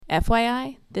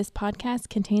FYI, this podcast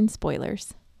contains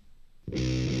spoilers.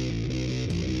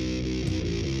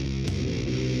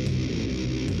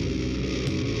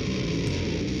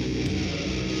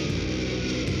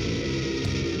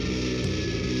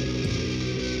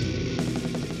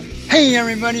 Hey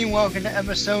everybody, welcome to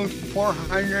episode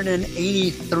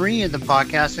 483 of the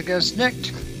podcast that goes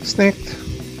Snicked.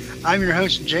 I'm your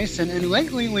host Jason, and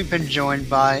lately we've been joined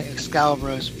by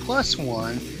Excalibros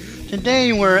 +1.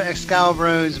 Today we're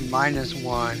Excalibros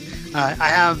 -1. I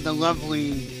have the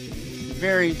lovely,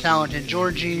 very talented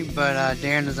Georgie, but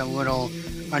Dan is a little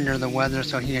under the weather,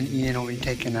 so he and Ian will be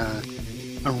taking a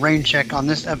rain check on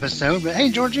this episode. But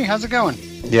hey Georgie, how's it going?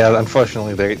 Yeah,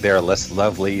 unfortunately, they're less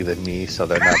lovely than me, so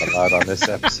they're not allowed on this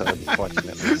episode,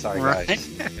 unfortunately. Sorry, right. guys.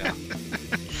 Yeah.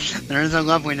 There is a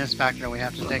loveliness factor we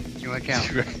have to take into account.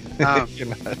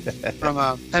 From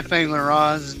Pepe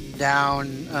Larraz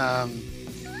down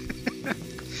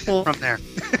from there.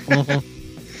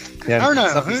 Yeah, I don't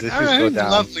know. Who's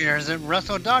lovelier? Is it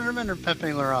Russell Dodderman or Pepe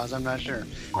Larraz? I'm not sure.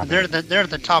 They're at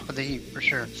the top of the heap for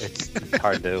sure. It's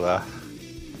hard to.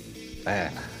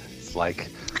 Man, it's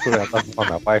like who do I love more,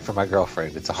 my wife or my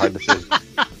girlfriend? It's a hard decision.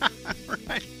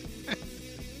 Right.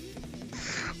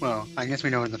 Well, I guess we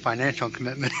know what the financial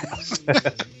commitment is.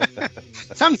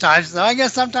 Sometimes, though,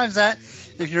 sometimes that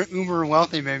if you're uber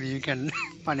wealthy, maybe you can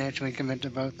financially commit to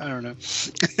both. I don't know.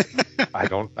 I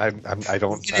don't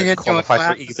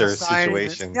qualify for either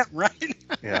situation. Yeah, right.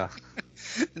 Yeah.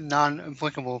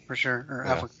 Non-applicable for sure, or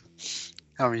yeah.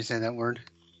 However you say that word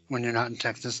when you're not in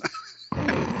Texas.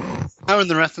 How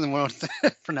the rest of the world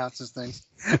pronounces things.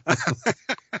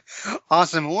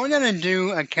 Awesome. We're going to do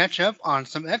a catch-up on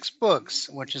some X-Books,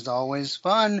 which is always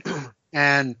fun.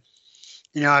 And,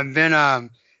 I've been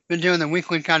doing the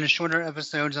weekly kind of shorter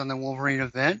episodes on the Wolverine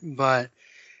event. But,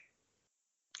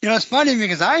 it's funny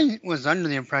because I was under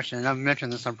the impression, and I've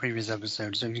mentioned this on previous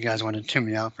episodes, so if you guys want to tune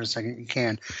me out for a second, you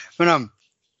can. But,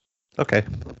 okay.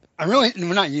 Well,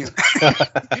 not you. You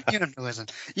have to listen.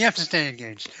 You have to stay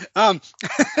engaged. I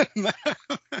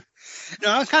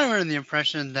was kind of under the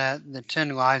impression that the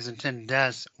 10 lives and 10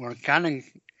 deaths were going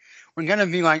to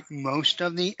be like most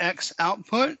of the X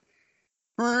output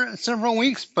for several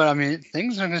weeks. But,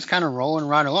 things are just kind of rolling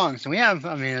right along. So we have,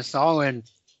 a solid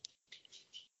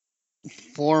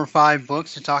 4 or 5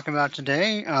 books to talk about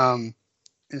today. And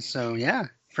so, yeah,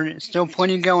 still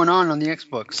plenty going on the X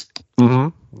books.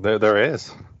 Mm-hmm. There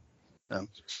is. So,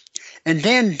 and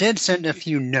Dan did send a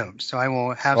few notes, so I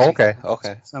will have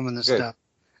some of the stuff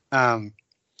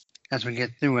as we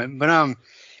get through it. But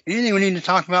anything we need to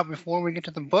talk about before we get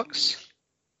to the books?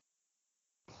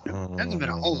 There hasn't been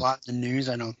a whole lot in the news,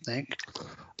 I don't think.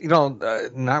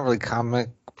 Not really comic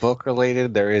book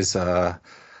related. There is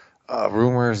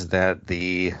rumors that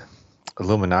the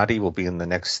Illuminati will be in the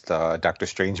next Doctor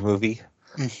Strange movie.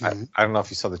 Mm-hmm. I don't know if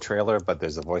you saw the trailer, but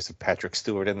there's a voice of Patrick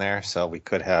Stewart in there, so we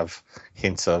could have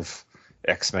hints of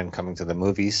X-Men coming to the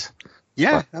movies.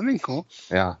 Yeah, that'd be cool.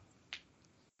 Yeah.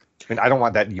 I don't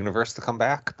want that universe to come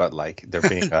back, but there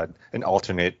being an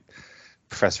alternate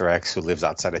Professor X who lives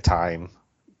outside of time.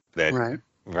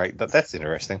 That's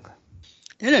interesting.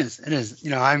 It is.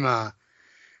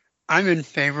 I'm in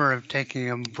favor of taking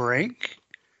a break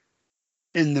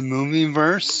in the movie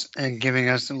verse and giving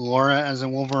us Laura as a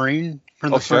Wolverine for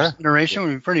the first iteration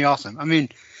would be pretty awesome. We've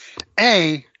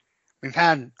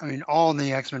had, all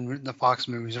the X-Men, the Fox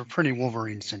movies are pretty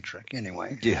Wolverine-centric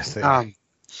anyway. Yes, they are.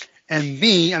 And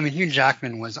B, Hugh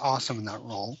Jackman was awesome in that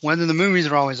role. Whether the movies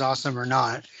are always awesome or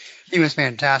not, he was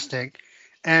fantastic.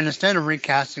 And instead of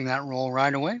recasting that role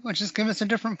right away, let's just give us a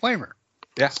different flavor.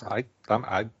 Yes,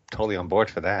 I'm totally on board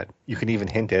for that. You can even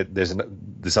hint at there's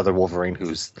this other Wolverine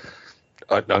who's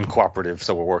uncooperative,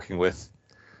 so we're working with.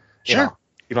 Sure.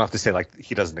 You don't have to say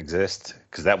he doesn't exist,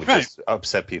 because that would just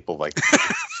upset people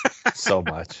so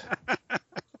much.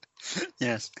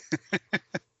 Yes.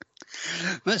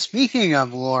 But speaking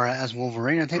of Laura as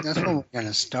Wolverine, I think that's where we're going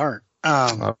to start.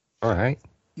 All right.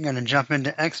 I'm going to jump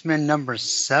into X-Men number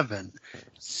 7.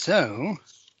 So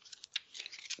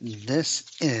this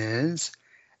is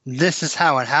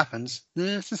how it happens.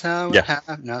 This is how it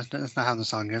happens. No, that's not how the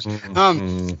song goes.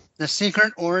 Mm-hmm. The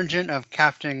Secret Origin of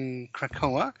Captain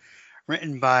Krakoa,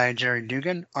 written by Jerry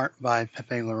Dugan, art by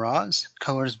Pepe Larraz,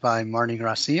 colors by Marty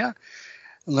Gracia,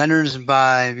 letters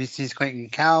by VC's Clayton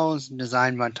Cowles,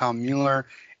 designed by Tom Mueller,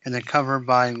 and the cover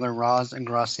by Larraz and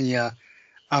Gracia.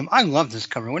 I love this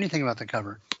cover. What do you think about the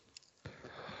cover?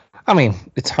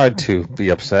 It's hard to be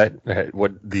upset at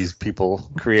what these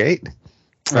people create.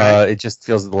 Right. It just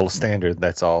feels a little standard.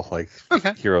 That's all.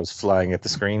 Heroes flying at the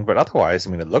screen, but otherwise,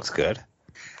 it looks good.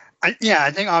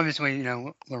 I think obviously,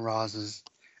 Larraz is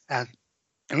at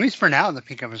at least for now, the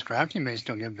peak of his craft. He may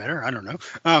still get better. I don't know.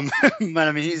 But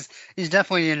I mean, he's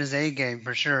definitely in his A game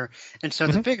for sure. And so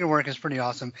the figure work is pretty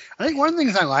awesome. I think one of the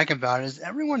things I like about it is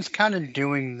everyone's kind of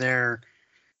doing their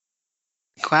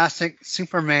classic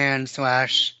Superman /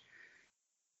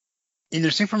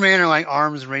 either Superman or like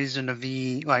arms raised in a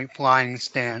V, like flying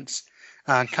stance,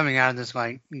 coming out of this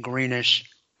like greenish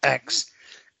X.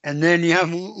 And then you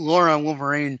have Laura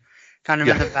Wolverine kind of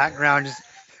in the background, just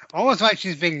almost like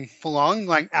she's being flung,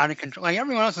 like out of control. Like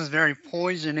everyone else is very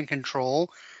poised and in control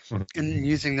and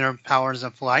using their powers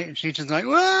of flight. And she's just like,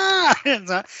 "Wah!"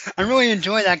 I really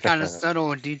enjoy that kind of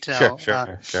subtle detail.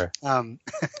 Sure.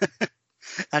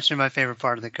 Actually, my favorite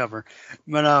part of the cover.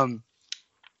 But all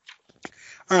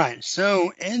right.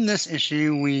 So in this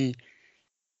issue,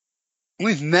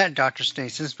 we've met Dr.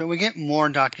 Stasis, but we get more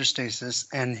Dr. Stasis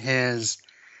and his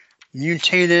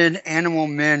mutated animal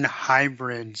men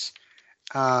hybrids.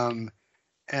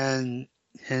 And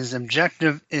his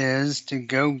objective is to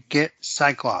go get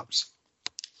Cyclops.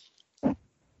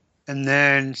 And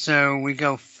then, so we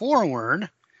go forward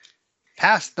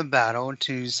past the battle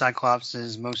to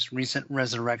Cyclops' most recent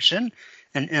resurrection,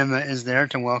 and Emma is there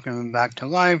to welcome him back to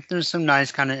life. There's some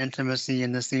nice kind of intimacy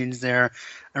in the scenes there.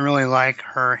 I really like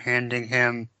her handing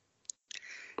him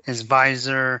his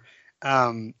visor.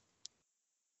 And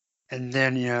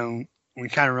then, we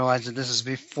kind of realize that this is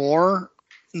before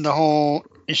the whole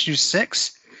issue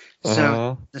 6.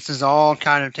 So this is all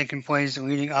kind of taking place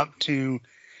leading up to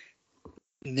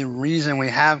the reason we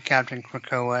have Captain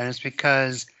Krakoa, and it's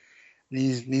because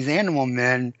these animal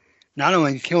men not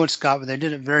only killed Scott, but they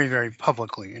did it very, very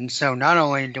publicly. And so not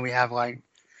only do we have like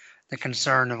the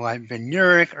concern of like Ben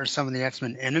Urich or some of the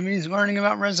X-Men enemies learning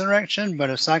about resurrection, but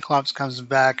if Cyclops comes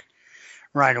back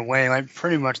right away, like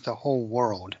pretty much the whole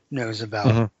world knows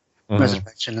about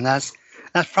resurrection, and that's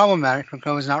problematic.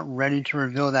 Krakoa is not ready to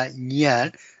reveal that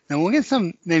yet. And we'll get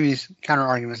some maybe counter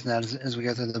arguments to that as we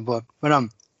go through the book. But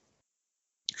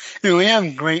we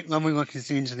have great, lovely looking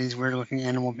scenes of these weird looking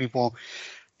animal people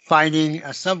fighting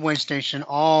a subway station,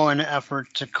 all in an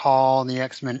effort to call the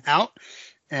X-Men out.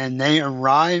 And they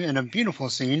arrive in a beautiful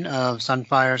scene of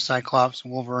Sunfire, Cyclops,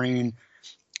 Wolverine,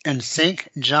 and Synch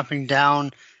jumping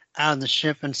down out of the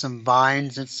ship in some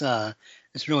vines. It's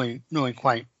really, really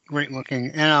quite great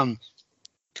looking. And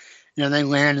they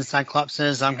land and Cyclops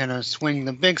says, "I'm going to swing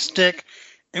the big stick."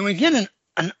 And we get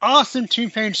an awesome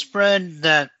 2-page spread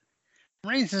that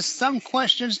raises some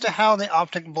questions to how the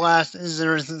optic blast is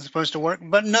or isn't supposed to work,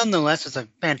 but nonetheless, it's a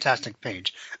fantastic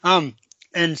page.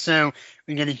 And so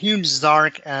we get a huge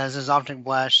Zark as his optic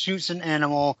blast shoots an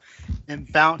animal.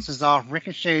 It bounces off,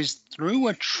 ricochets through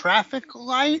a traffic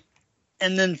light,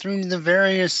 and then through the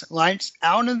various lights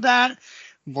out of that,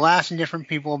 blasting different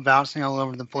people, bouncing all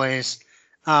over the place.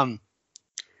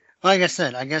 Like I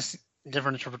said, I guess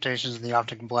different interpretations of the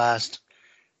optic blast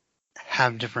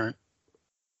have different.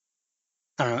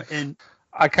 I don't know. And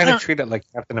I kind of treat it like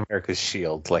Captain America's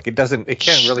shield. Like it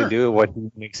can't really do what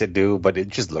he makes it do, but it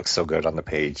just looks so good on the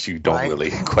page. You don't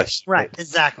really question it.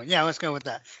 Exactly. Yeah, let's go with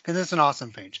that because it's an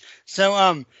awesome page.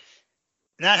 So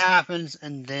that happens,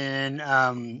 and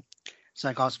then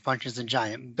Cyclops punches a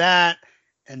giant bat.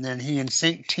 And then he and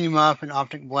Synch team up and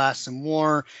optic blast some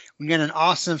more. We get an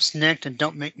awesome snick to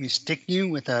Don't Make Me Stick You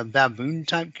with a baboon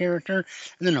type character.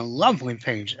 And then a lovely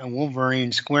page of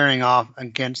Wolverine squaring off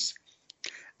against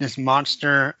this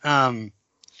monster. And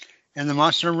the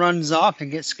monster runs off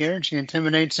and gets scared. She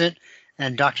intimidates it.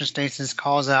 And Dr. Stasis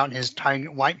calls out his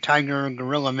white tiger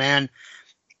gorilla man.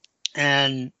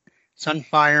 And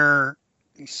Sunfire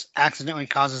accidentally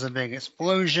causes a big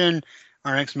explosion.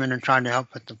 Our X-Men are trying to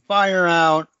help put the fire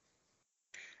out.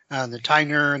 The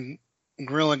tiger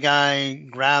gorilla guy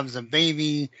grabs a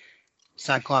baby.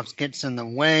 Cyclops gets in the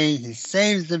way. He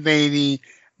saves the baby,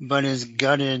 but is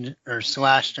gutted or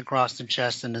slashed across the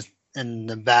chest and in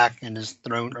the back and his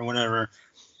throat or whatever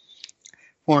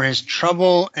for his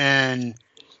trouble. And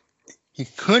he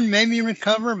could maybe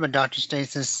recover, but Dr.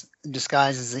 Stasis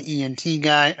disguised as an ENT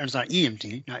guy, or sorry,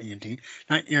 EMT, not ENT,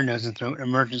 not ear, nose, and throat,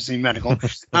 emergency medical.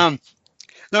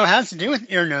 No, it has to do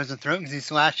with ear, nose, and throat because he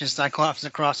slashes Cyclops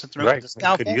across the throat with a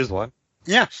scalpel. Could use one.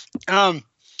 Yeah. And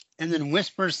then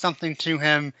whispers something to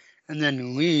him and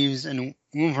then leaves, and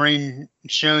Wolverine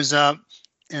shows up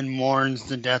and mourns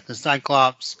the death of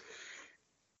Cyclops.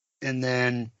 And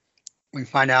then we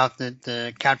find out that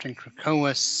the Captain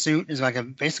Krakoa suit is like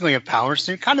basically a power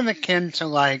suit, kind of akin to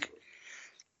like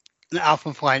the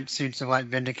Alpha Flight suits of like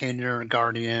Vindicator or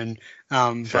Guardian.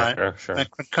 But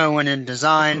Krakoan in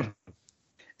design.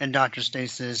 And Dr.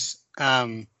 Stasis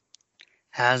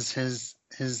has his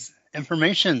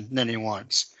information that he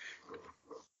wants.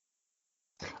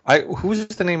 Who's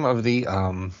the name of the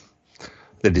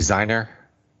designer?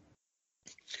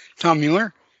 Tom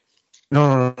Mueller?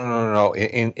 No.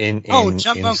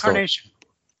 Jumbo Carnation.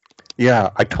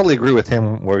 Yeah, I totally agree with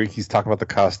him where he's talking about the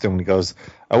costume. And he goes,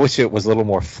 I wish it was a little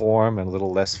more form and a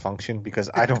little less function because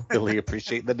I don't really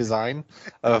appreciate the design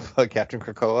of Captain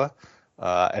Krakoa.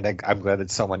 And I'm glad that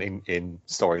someone in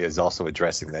story is also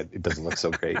addressing that it doesn't look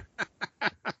so great.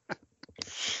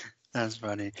 That's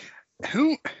funny.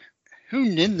 Who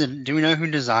did do we know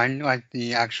who designed like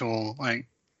the actual like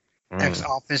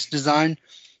X-Office design?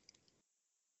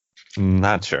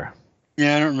 Not sure.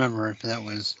 Yeah, I don't remember if that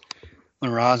was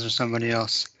LaRaz or somebody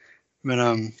else. But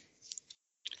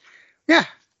yeah.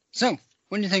 So,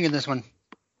 what do you think of this one?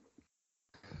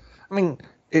 I mean,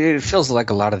 it feels like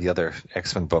a lot of the other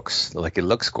X-Men books. Like, it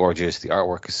looks gorgeous, the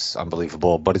artwork is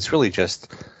unbelievable, but it's really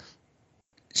just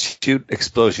shoot,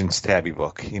 explosion, stabby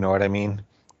book. You know what I mean?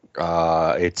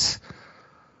 It's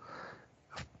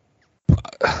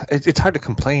hard to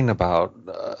complain about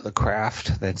the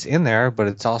craft that's in there, but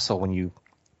it's also when you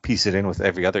piece it in with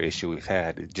every other issue we've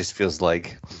had, it just feels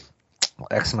like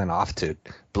X-Men off to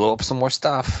blow up some more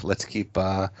stuff. Let's keep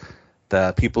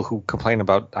the people who complain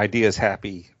about ideas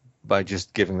happy by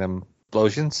just giving them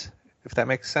explosions, if that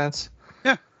makes sense.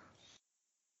 Yeah.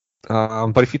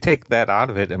 But if you take that out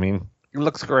of it, I mean, it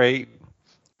looks great.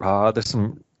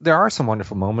 There are some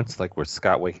wonderful moments, like with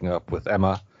Scott waking up with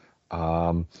Emma.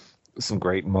 Some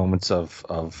great moments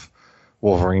of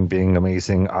Wolverine being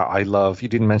amazing. I love, you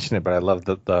didn't mention it, but I love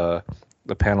the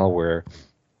panel where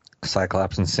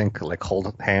Cyclops and Synch like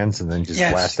hold hands and then just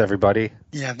blast everybody.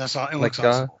 Yeah, that's all. It looks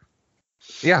awesome.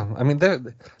 Yeah, I mean,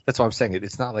 that's why I'm saying it.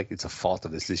 It's not like it's a fault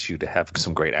of this issue to have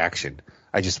some great action.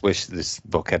 I just wish this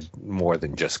book had more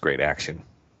than just great action.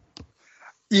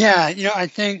 Yeah, I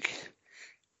think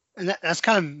and that's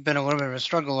kind of been a little bit of a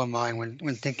struggle of mine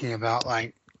when thinking about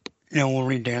like, we'll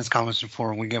read Dan's comments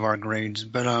before we give our grades,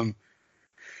 but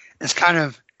it's kind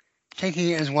of taking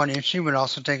it as one issue, but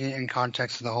also taking it in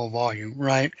context of the whole volume,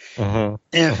 right?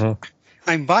 If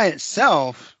like by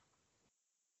itself,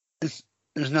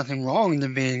 there's nothing wrong with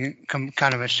it being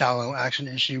kind of a shallow action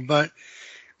issue, but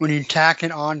when you tack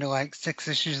it on to like 6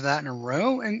 issues of that in a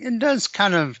row, and it does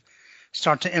kind of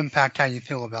start to impact how you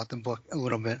feel about the book a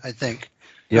little bit, I think.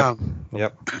 Yep.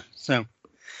 So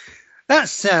that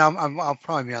said, I'll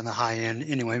probably be on the high end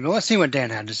anyway, but let's see what Dan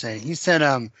had to say. He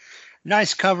said,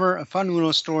 nice cover, a fun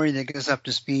little story that gets up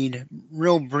to speed,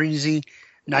 real breezy,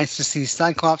 nice to see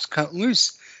Cyclops cut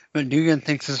loose, but Dugan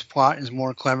thinks his plot is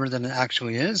more clever than it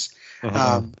actually is.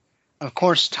 Of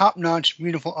course, top-notch,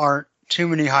 beautiful art, too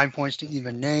many high points to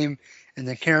even name, and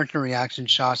the character reaction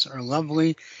shots are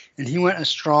lovely, and he went a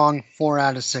strong 4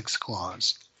 out of 6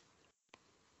 claws.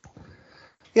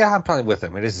 Yeah, I'm probably with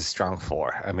him. It is a strong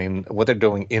 4. I mean, what they're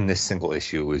doing in this single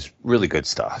issue is really good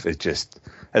stuff. It's just,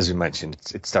 as we mentioned,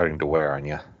 it's starting to wear on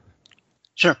you.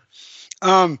 Sure.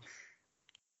 I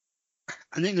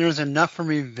think there's enough for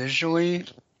me visually,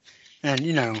 and,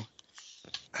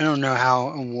 I don't know how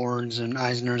awards and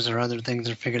Eisners or other things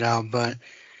are figured out, but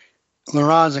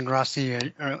LaRaz and Grassi,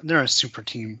 they're a super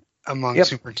team among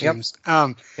super teams.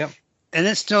 And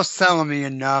it's still selling me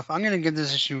enough. I'm going to give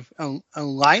this issue a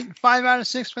light 5 out of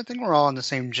 6, but I think we're all in the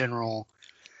same general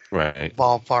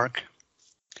ballpark.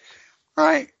 All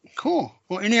right, cool.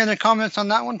 Well, any other comments on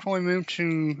that one before we move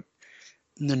to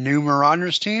the new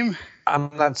Marauders team?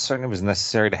 I'm not certain it was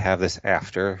necessary to have this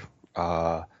after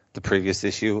the previous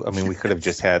issue. I mean, we could have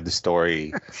just had the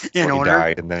story where he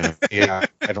died, and then I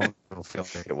don't feel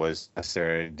like it was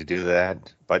necessary to do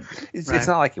that. But it's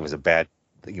not like it was a bad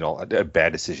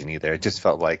decision either. It just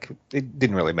felt like it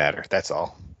didn't really matter. That's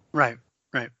all. Right.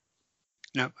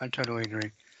 No, I totally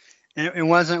agree. And it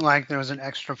wasn't like there was an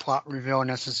extra plot reveal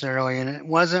necessarily, and it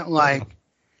wasn't like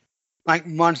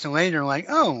months later, like,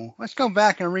 oh, let's go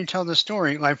back and retell the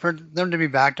story. Like for them to be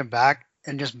back to back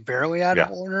and just barely out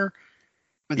of order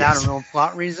without a real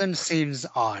plot reason seems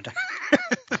odd.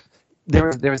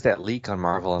 There was that leak on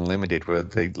Marvel Unlimited where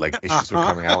the issues were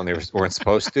coming out when they weren't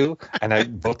supposed to,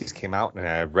 and both these came out and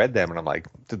I read them and I'm like,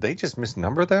 did they just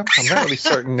misnumber them? I'm not really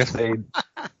certain if they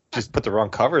just put the wrong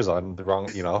covers on the wrong.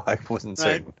 I wasn't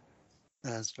certain.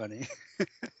 That's funny.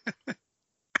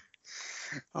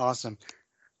 Awesome.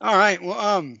 All right.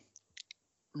 Well,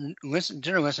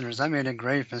 dear listeners, I made a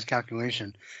grave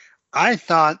miscalculation. I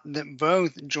thought that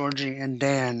both Georgie and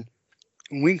Dan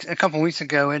a couple weeks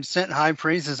ago had sent high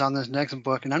praises on this next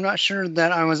book, and I'm not sure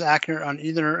that I was accurate on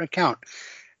either account.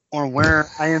 or where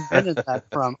I invented that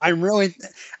from. I went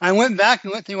back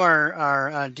and went through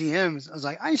our DMs. I was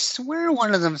like, I swear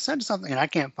one of them said something, and I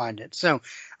can't find it. So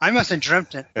I must have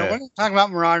dreamt it. But we're going to talk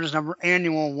about Marauders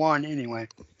Annual 1 anyway.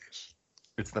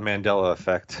 It's the Mandela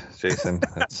effect, Jason.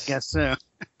 Guess so.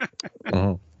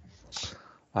 Mm-hmm.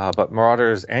 But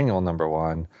Marauders Annual number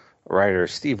 1, writer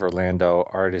Steve Orlando,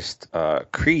 artist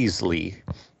Creasley,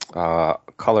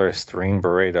 colorist Rain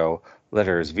Barreto,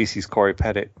 letters VC's Corey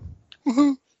Pettit.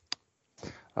 Mm-hmm.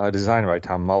 Designed by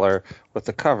Tom Muller, with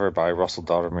the cover by Russell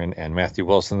Dauterman and Matthew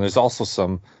Wilson. There's also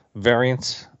some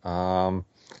variants.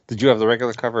 Did you have the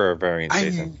regular cover or variant,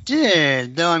 Jason? I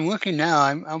did, though I'm looking now.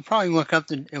 I'll probably look up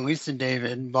at least the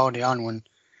David Baldeon one.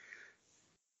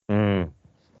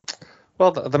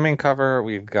 Well, the main cover,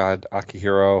 we've got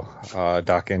Akihiro,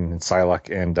 Dakin, and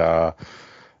Psylocke,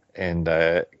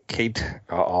 and Kate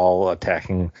all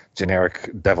attacking generic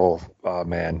devil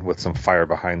man with some fire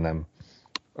behind them.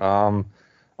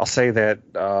 I'll say that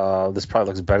this probably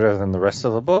looks better than the rest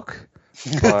of the book,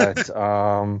 but it's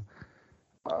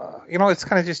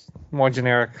kind of just more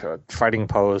generic fighting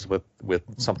pose with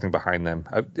something behind them.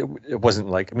 It wasn't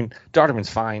like, Dauterman's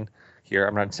fine here.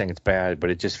 I'm not saying it's bad, but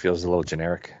it just feels a little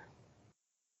generic.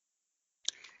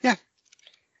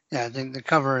 Yeah, I think the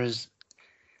cover is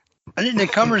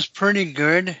pretty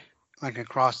good, like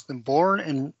across the board,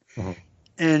 and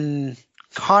in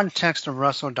context of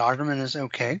Russell Dauterman is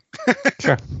okay.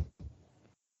 Sure.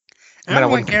 And I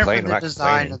don't really care for the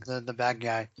design of the bad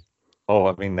guy.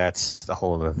 Oh, that's the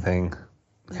whole other thing.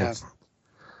 Yeah.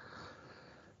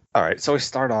 All right, so we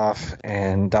start off,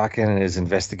 and Dakin is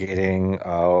investigating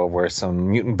where some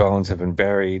mutant bones have been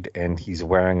buried, and he's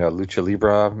wearing a Lucha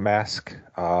Libre mask.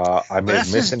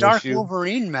 That's his Dark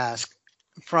Wolverine mask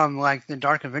from like the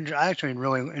Dark Avenger. I actually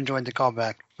really enjoyed the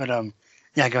callback, but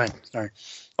yeah, go ahead. Sorry.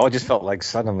 Oh, it just felt like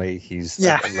suddenly he's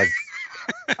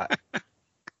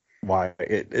why?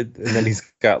 And then he's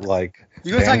got like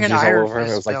bandages all over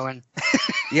him. It was like,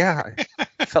 yeah,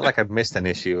 I felt like I missed an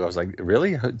issue. I was like,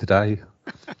 really? Did I?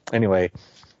 Anyway,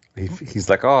 he's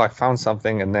like, oh, I found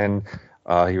something, and then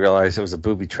he realized it was a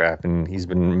booby trap, and he's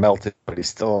been melted, but he's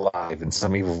still alive. And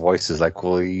some evil voice is like,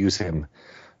 will you use him?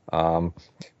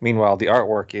 Meanwhile, the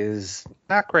artwork is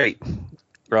not great.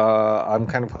 I'm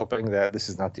kind of hoping that this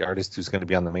is not the artist who's going to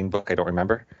be on the main book. I don't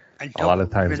remember. I don't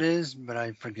know if it is, but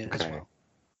I forget as well.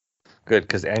 Good,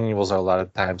 because annuals are a lot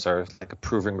of times are like a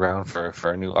proving ground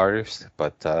for a new artist,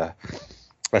 but that's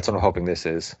what I'm hoping this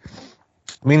is.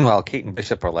 Meanwhile, Kate and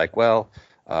Bishop are like, well,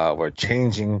 we're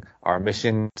changing our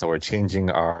mission, so we're changing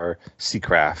our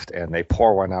Seacraft, and they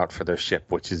pour one out for their ship,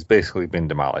 which has basically been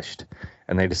demolished.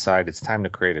 And they decide it's time to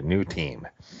create a new team.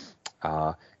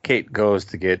 Kate goes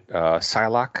to get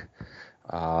Psylocke.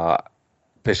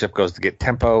 Bishop goes to get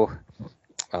Tempo.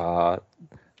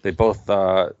 They both,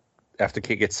 after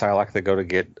Kate gets Psylocke, they go to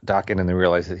get Dakin, and they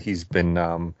realize that he's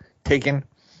been taken.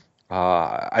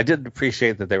 I did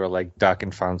appreciate that they were like,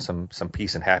 Dakin found some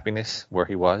peace and happiness where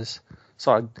he was.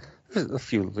 So there's a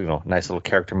few nice little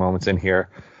character moments in here.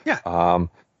 Yeah.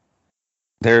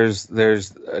 There's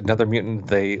another mutant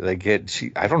they get.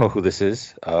 I don't know who this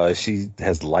is. She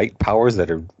has light powers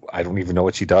that are, I don't even know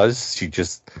what she does. She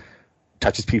just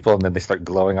touches people and then they start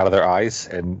glowing out of their eyes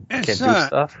and can't do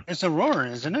stuff. It's Aurora,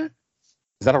 isn't it?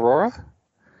 Is that Aurora?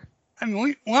 I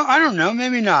don't know.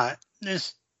 Maybe not.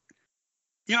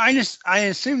 I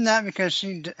assume that because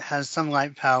she has some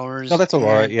light powers. No, that's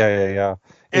Aurora. Yeah.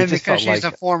 And because she's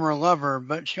a former lover,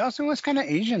 but she also was kind of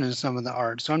Asian in some of the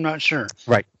art, so I'm not sure.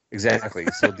 Right. Exactly.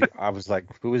 So I was like,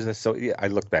 who is this? So yeah, I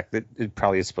looked back. It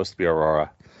probably is supposed to be Aurora.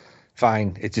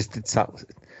 Fine.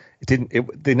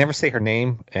 They never say her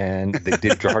name, and they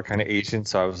did draw her kind of Asian.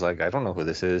 So I was like, I don't know who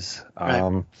this is.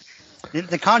 Right.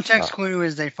 The context clue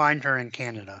is they find her in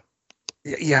Canada.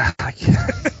 Yeah.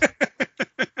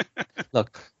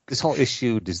 Look, this whole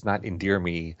issue does not endear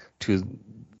me to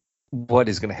what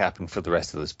is going to happen for the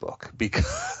rest of this book,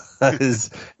 because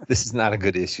this is not a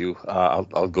good issue.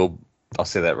 I'll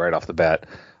say that right off the bat.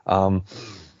 On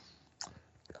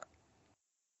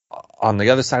the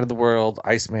other side of the world,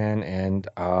 Iceman and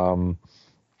Emma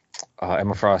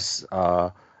Frost's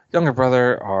younger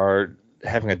brother are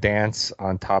having a dance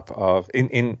on top of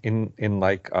in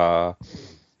like a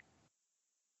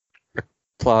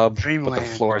club, Dreamland. But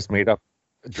the floor is made up.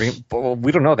 Well,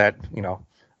 we don't know that,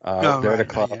 they're at a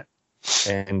club,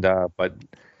 and but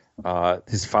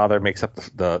his father makes up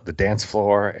the dance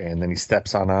floor, and then he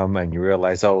steps on them, and you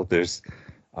realize, there's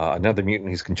another mutant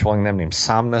who's controlling them named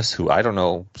Somnus, who I don't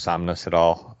know Somnus at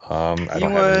all. He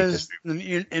was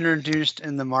introduced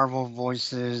in the Marvel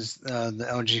Voices, the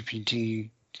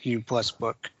LGBTQ+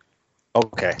 book.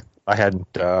 Okay. I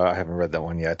haven't read that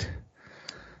one yet.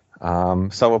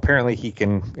 So apparently he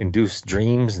can induce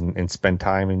dreams and spend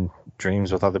time in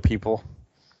dreams with other people.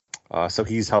 So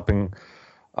he's helping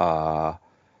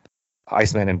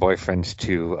Iceman and boyfriend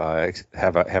to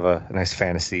have a nice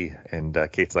fantasy, and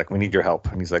Kate's like, "We need your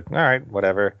help," and he's like, "All right,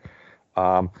 whatever."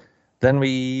 Then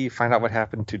we find out what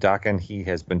happened to Daken. He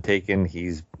has been taken.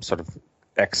 He's sort of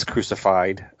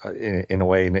ex-crucified in a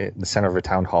way in the center of a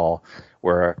town hall,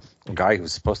 where a guy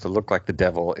who's supposed to look like the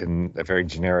devil in a very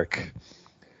generic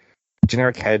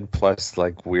head plus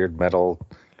like weird metal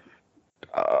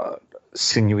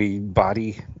sinewy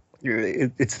body.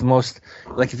 It's the most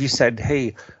like if you said,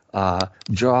 "Hey,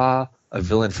 draw a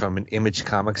villain from an Image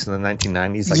Comics in the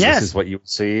 1990s," like this is what you would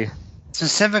see.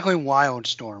 Specifically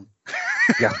Wildstorm.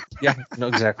 yeah, no,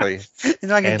 exactly. It's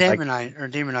like a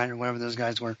Demonite or whatever those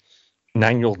guys were.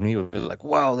 9-year-old me would be like,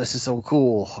 "Wow, this is so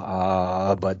cool,"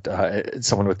 but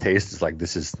someone with taste is like,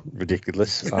 "This is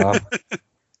ridiculous."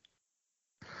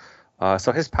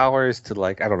 So his power is to,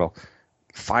 like, I don't know,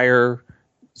 fire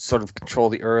sort of control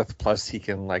the earth, plus he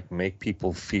can like make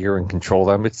people fear and control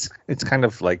them. It's kind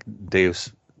of like Deus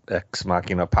Ex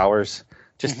Machina powers,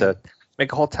 just to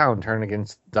make a whole town turn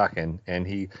against Daken. And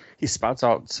he spouts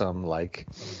out some like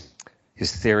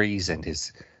his theories and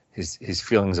his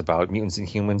feelings about mutants and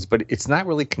humans, but it's not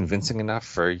really convincing enough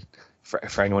for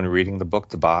anyone reading the book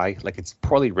to buy. Like, it's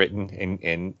poorly written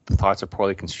and the thoughts are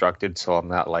poorly constructed, so I'm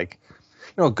not like,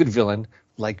 a good villain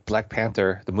like Black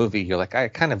Panther, the movie, you're like, I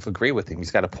kind of agree with him.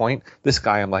 He's got a point. This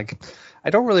guy, I'm like, I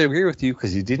don't really agree with you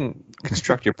because you didn't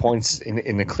construct your points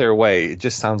in a clear way. It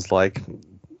just sounds like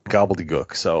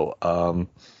gobbledygook. So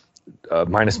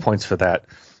minus points for that.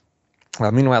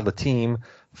 Meanwhile, the team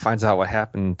finds out what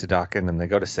happened to Daken and they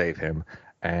go to save him.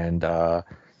 And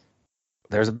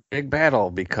there's a big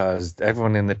battle because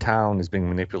everyone in the town is being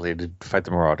manipulated to fight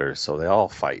the Marauders. So they all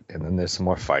fight. And then there's some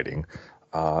more fighting.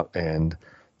 And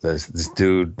there's this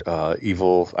dude,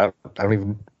 evil. I don't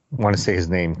even want to say his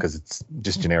name because it's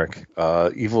just generic.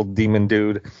 Evil demon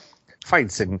dude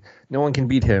fights and no one can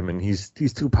beat him, and he's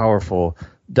too powerful.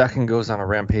 Daken goes on a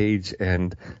rampage,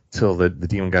 and till the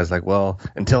demon guy's like, "Well,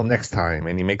 until next time,"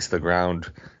 and he makes the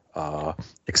ground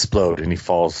explode, and he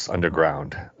falls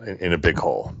underground in a big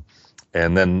hole.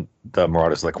 And then the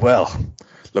Marauder's like, "Well,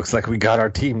 looks like we got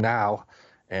our team now."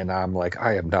 And I'm like,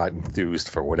 I am not enthused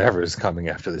for whatever is coming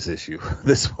after this issue.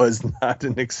 This was not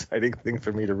an exciting thing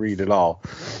for me to read at all.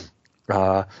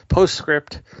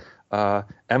 Postscript,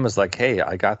 Emma's like, "Hey,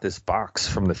 I got this box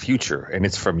from the future, and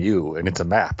it's from you, and it's a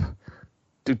map."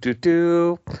 I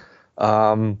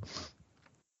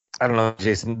don't know,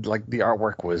 Jason, like, the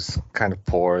artwork was kind of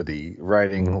poor. The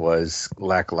writing was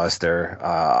lackluster.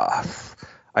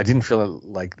 I didn't feel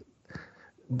like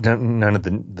none of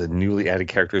the newly added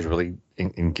characters really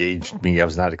engaged me. I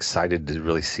was not excited to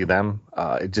really see them.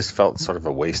 It just felt sort of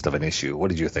a waste of an issue. What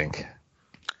did you think?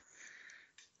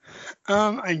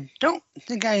 I don't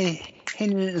think I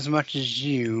hated it as much as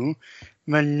you,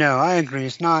 but no, I agree.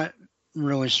 It's not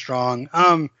really strong.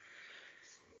 I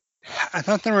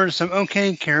thought there were some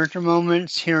okay character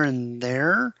moments here and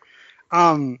there.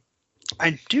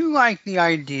 I do like the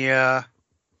idea,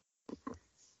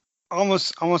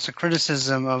 almost a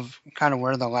criticism of kind of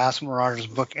where the last Marauders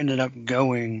book ended up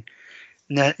going.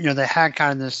 That, they had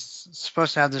kind of this,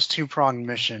 supposed to have this two-pronged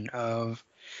mission of,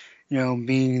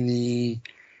 being the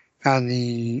kind of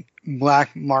the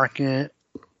black market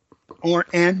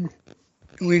and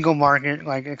legal market,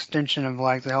 like extension of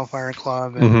like the Hellfire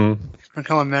Club and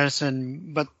Krakoa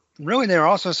Medicine, but really they were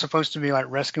also supposed to be like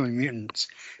rescuing mutants.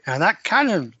 And that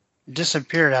kind of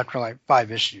disappeared after like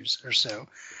 5 issues or so.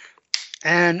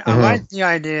 And I like the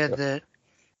idea that,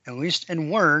 at least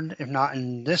in word, if not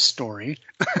in this story,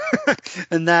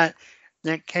 and that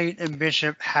Kate and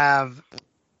Bishop have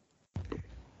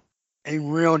a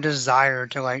real desire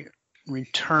to like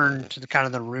return to the kind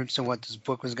of the roots of what this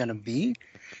book was going to be.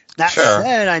 That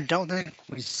said, I don't think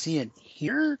we see it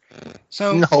here.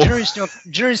 So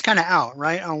jury's kind of out,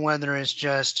 right, on whether it's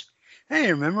just,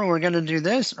 hey, remember we're going to do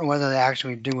this, or whether they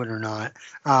actually do it or not.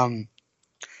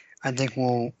 I think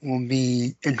will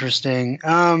be interesting.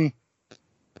 I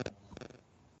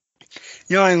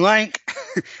thought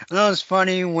it was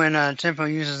funny when Tempo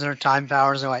uses their time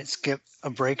powers to like skip a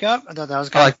breakup. I thought that was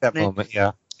kind of funny. That moment,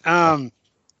 yeah. I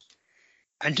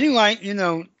do like,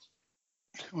 well,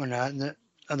 not the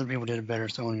other people did it better,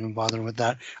 so I won't even bother with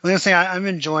that. I'm gonna say I'm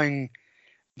enjoying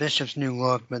Bishop's new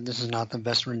look, but this is not the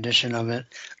best rendition of it.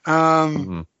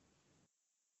 Yeah,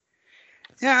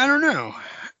 I don't know.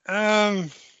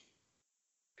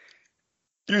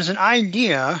 There's an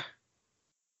idea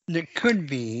that could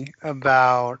be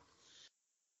about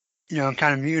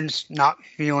kind of mutants not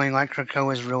feeling like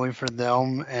Krakoa is really for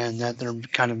them, and that they're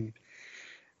kind of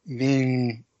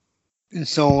being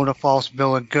sold a false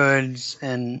bill of goods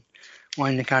and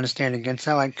wanting to kind of stand against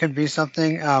that. Like, could be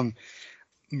something.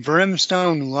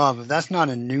 Brimstone Love. If that's not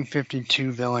a New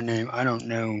 52 villain name, I don't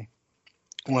know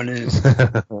what is.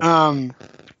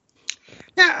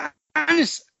 Yeah, I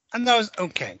thought it was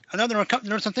okay. I thought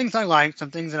there were some things I liked,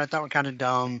 some things that I thought were kind of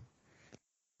dumb,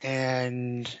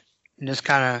 and I'm just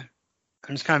kind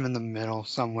of in the middle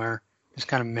somewhere. Just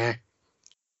kind of meh.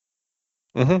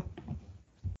 Mm-hmm.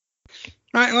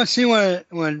 All right, let's see what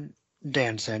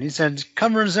Dan said. He said,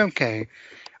 cover is okay.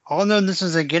 Although this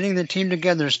is a getting the team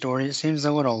together story, it seems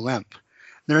a little limp.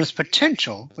 There is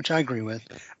potential, which I agree with,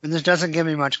 but this doesn't give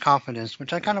me much confidence,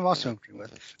 which I kind of also agree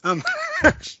with.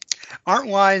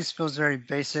 Art-wise, feels very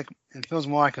basic. It feels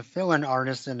more like a fill-in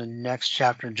artist in the next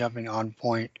chapter jumping on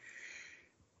point.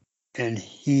 And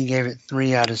he gave it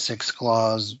 3 out of 6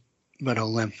 claws, but a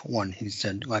limp 1, he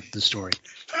said, like the story.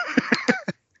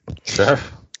 Sure.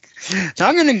 So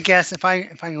I'm going to guess, if I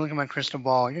can look at my crystal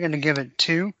ball, you're going to give it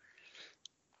 2?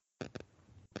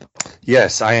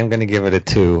 Yes, I am going to give it a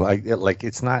 2.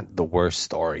 It's not the worst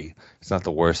story. It's not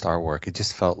the worst artwork. It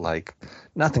just felt like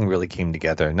nothing really came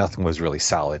together. Nothing was really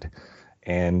solid.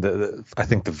 And I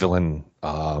think the villain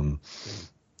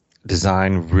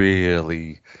design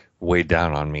really weighed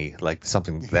down on me. Like,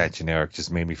 something that generic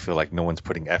just made me feel like no one's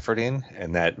putting effort in,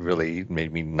 and that really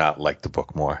made me not like the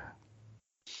book more.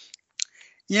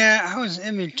 Yeah, I was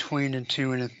in between a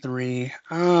 2 and a 3.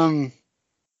 I'm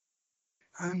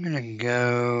going to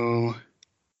go...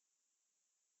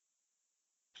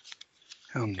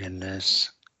 Oh,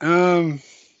 goodness. Part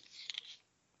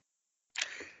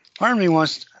of me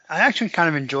wants... I actually kind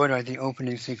of enjoyed the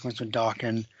opening sequence with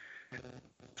Daken.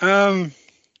 I'm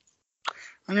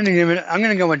going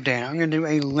to go with Dan. I'm going to do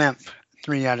a limp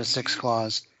 3 out of 6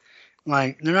 claws.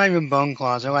 Like, they're not even bone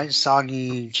claws. They're like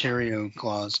soggy Cheerio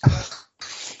claws.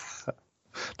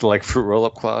 Like fruit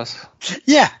roll-up claws?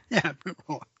 Yeah, fruit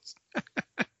roll-ups.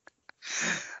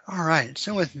 All right,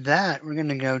 so with that, we're going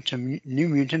to go to New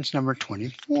Mutants number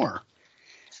 24.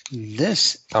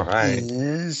 This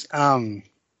is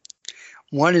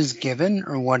What is Given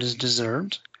or What is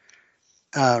Deserved,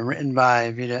 written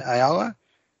by Vita Ayala,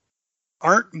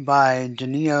 art by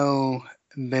Danilo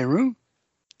Beru,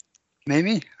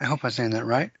 maybe? I hope I'm saying that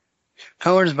right.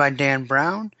 Colors by Dan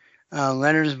Brown,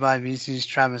 letters by VC's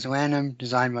Travis Lanham,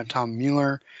 designed by Tom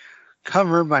Mueller,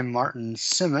 cover by Martin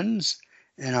Simmons,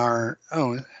 and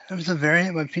that was a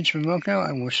variant by Peach Momoko.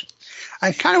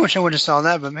 I kind of wish I would have saw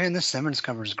that, but man, this Simmons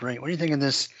cover is great. What do you think of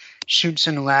this Shoots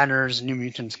and Ladders New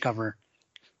Mutants cover?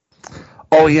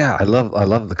 Oh yeah, I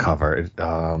love the cover.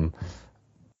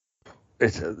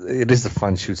 It is the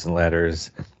fun Shoots and Ladders.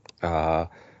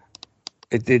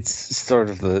 It's sort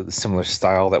of the similar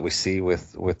style that we see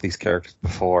with these characters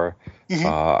before. Mm-hmm.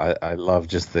 I love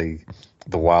just the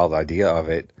wild idea of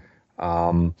it.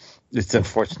 It's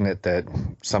unfortunate that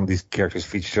some of these characters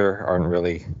featured aren't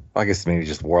really. I guess maybe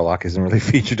just Warlock isn't really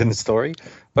featured in the story,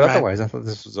 but otherwise, I thought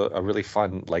this was a really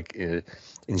fun,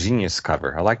 ingenious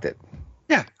cover. I liked it.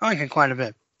 Yeah, I like it quite a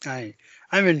bit.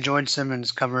 I've enjoyed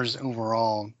Simmons' covers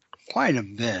overall quite a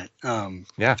bit.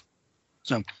 Yeah.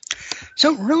 So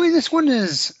really, this one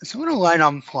is sort of light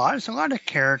on plot. It's a lot of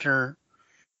character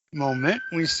moment.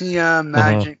 We see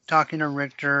Magic talking to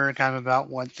Richter, kind of about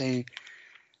what they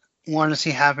want to see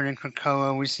happen in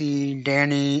Krakoa. We see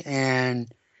Danny and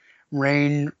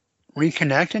Rain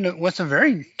reconnect, and what's a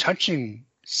very touching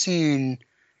scene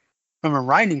from a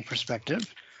writing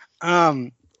perspective.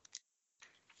 Then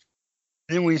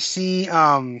we see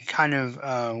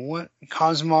what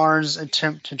Cosmar's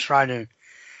attempt to try to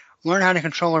learn how to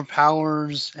control her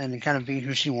powers and kind of be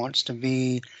who she wants to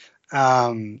be.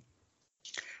 So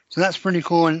that's pretty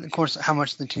cool, and of course how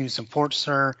much the team supports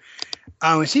her.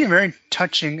 We see a very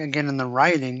touching, again in the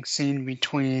writing, scene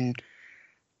between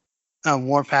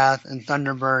Warpath and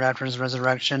Thunderbird after his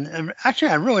resurrection. And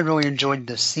actually, I really, really enjoyed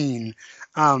this scene.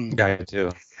 I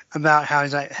too. About how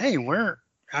he's like, hey,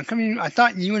 how come I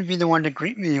thought you would be the one to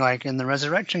greet me like in the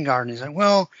Resurrection Garden. He's like,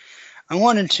 well, I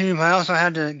wanted to, but I also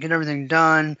had to get everything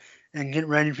done and get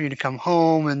ready for you to come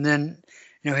home. And then,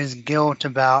 his guilt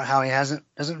about how he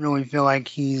doesn't really feel like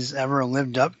he's ever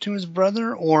lived up to his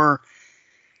brother or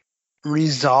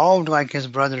resolved like his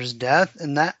brother's death.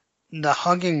 And that the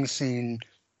hugging scene,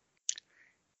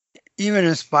 even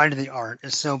in spite of the art,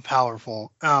 is so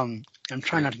powerful. I'm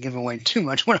trying not to give away too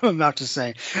much what I'm about to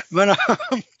say, but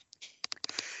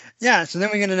yeah. So then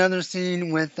we get another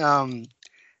scene with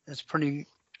it's pretty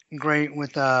great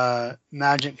with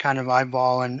Magic kind of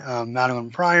eyeballing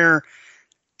Madeline Pryor,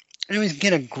 And we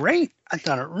get I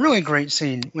thought a really great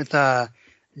scene with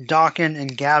Dakin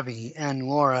and Gabby and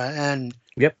Laura, and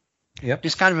Yep.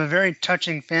 just kind of a very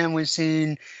touching family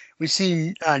scene. We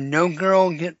see No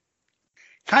Girl get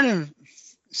kind of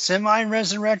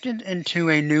semi-resurrected into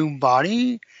a new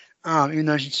body, even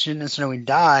though she shouldn't necessarily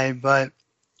die. But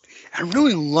I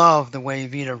really love the way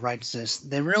Vita writes this.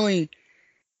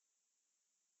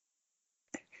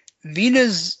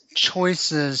 Vita's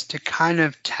choices to kind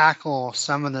of tackle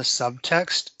some of the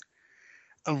subtext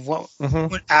of what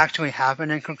would actually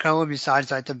happen in Krakoa, besides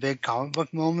like the big comic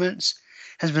book moments,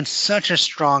 has been such a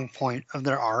strong point of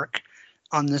their arc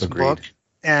on this book,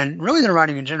 and really their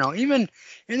writing in general. Even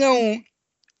though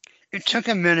it took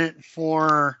a minute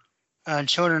for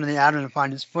Children of the Atom to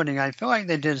find its footing, I feel like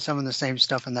they did some of the same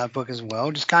stuff in that book as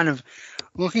well. Just kind of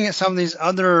looking at some of these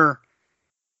other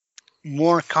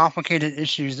more complicated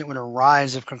issues that would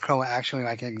arise if Krakoa actually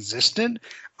like existed.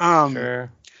 Sure.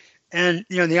 And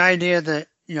the idea that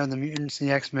the mutants,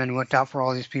 the X-Men, looked out for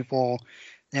all these people.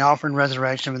 They offered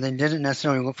resurrection, but they didn't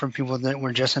necessarily look for people that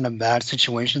were just in a bad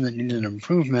situation that needed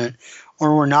improvement,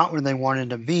 or were not where they wanted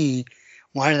to be.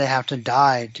 Why do they have to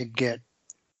die to get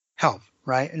help,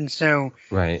 right? And so,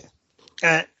 right.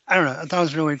 I don't know. I thought it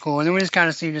was really cool. And then we just kind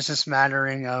of see just a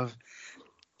smattering of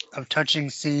touching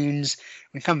scenes.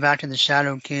 We come back to the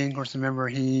Shadow King. Of course, remember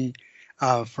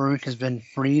Farouk has been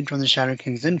freed from the Shadow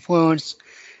King's influence,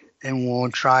 and we'll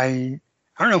try.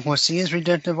 I don't know if we'll see his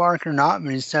redemptive arc or not,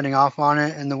 but he's setting off on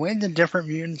it. And the way the different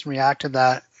mutants react to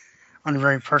that on a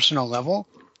very personal level,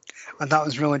 I thought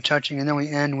was really touching. And then we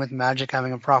end with Magic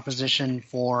having a proposition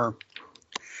for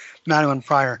Madeline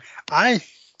Pryor. I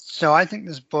think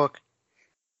this book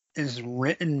is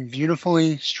written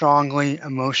beautifully, strongly,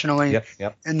 emotionally,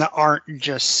 and the art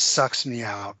just sucks me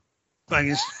out. Like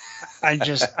I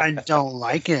don't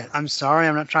like it. I'm sorry.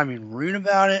 I'm not trying to be rude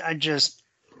about it.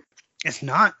 It's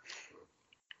not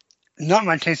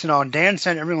my taste at all. Dan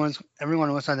said everyone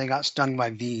looks like they got stung by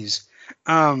bees,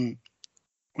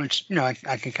 which I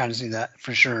can kind of see that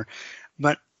for sure.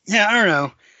 But yeah, I don't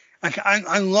know.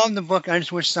 I love the book. I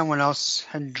just wish someone else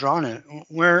had drawn it.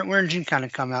 Where did you kind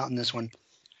of come out in this one?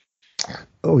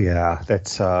 Oh yeah,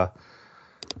 that's. I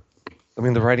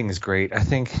mean, the writing is great. I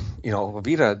think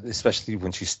Vita, especially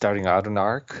when she's starting out an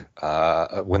arc,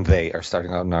 when they are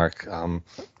starting out an arc,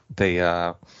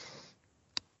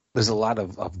 there's a lot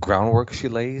of groundwork she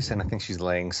lays, and I think she's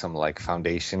laying some like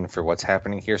foundation for what's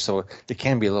happening here. So it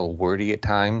can be a little wordy at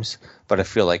times, but I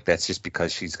feel like that's just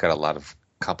because she's got a lot of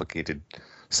complicated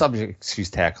subjects she's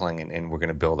tackling, and we're going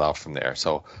to build out from there.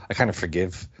 So I kind of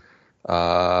forgive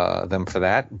them for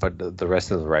that, but the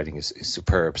rest of the writing is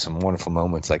superb. Some wonderful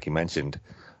moments, like you mentioned.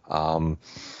 I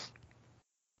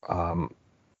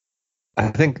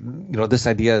think this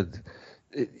idea.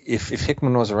 If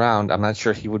Hickman was around, I'm not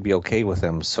sure he would be okay with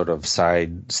him sort of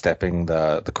sidestepping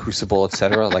the Crucible,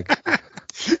 etc. Like,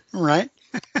 right.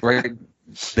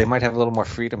 They might have a little more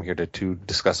freedom here to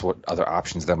discuss what other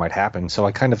options that might happen. So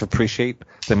I kind of appreciate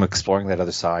them exploring that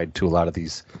other side to a lot of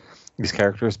these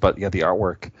characters. But yeah, the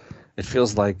artwork, it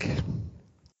feels like,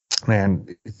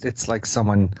 man, it's like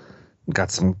someone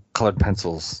got some colored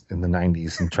pencils in the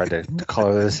 90s and tried to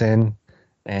color this in,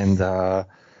 and.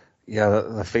 Yeah,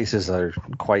 the faces are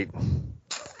quite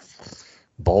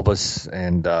bulbous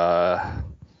and uneven.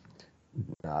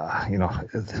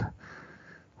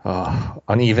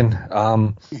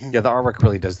 Yeah, the artwork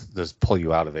really does pull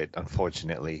you out of it,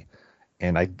 unfortunately.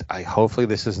 And I hopefully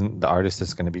this isn't the artist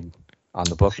that's going to be on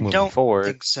the book moving forward.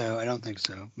 I don't think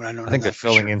so. But I don't. I think they're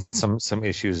filling in some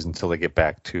issues until they get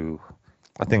back to.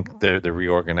 I think they're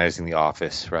reorganizing the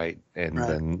office, right? And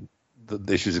then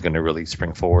the issues are going to really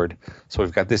spring forward. So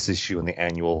we've got this issue and the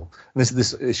annual.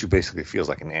 This issue basically feels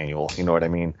like an annual. You know what I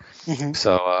mean? Mm-hmm.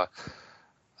 So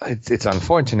it's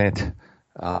unfortunate,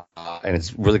 and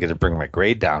it's really going to bring my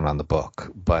grade down on the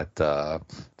book. But the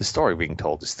story being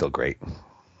told is still great.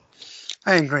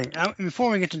 I agree. Before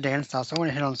we get to Dan's thoughts, I want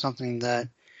to hit on something that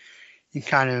you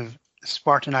kind of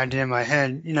sparked an idea in my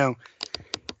head. In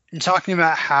talking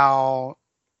about how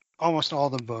almost all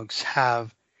the books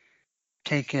have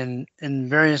taken in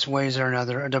various ways or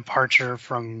another a departure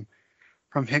from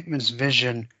Hickman's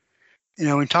vision.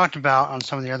 We talked about on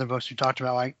some of the other books, we talked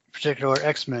about like particular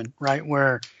X-Men, right,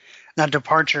 where that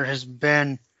departure has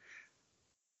been,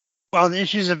 well, the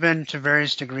issues have been to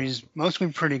various degrees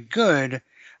mostly pretty good.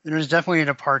 There's definitely a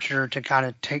departure to kind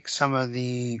of take some of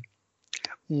the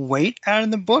weight out of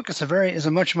the book. It's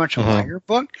a much lighter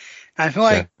book. And I feel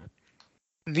like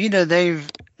Vita, they've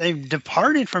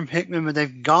departed from Hickman, but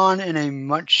they've gone in a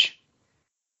much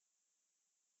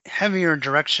heavier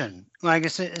direction. Like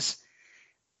it's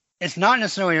it's not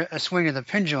necessarily a swing of the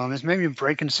pendulum. It's maybe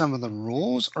breaking some of the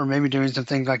rules, or maybe doing some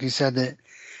things, like you said, that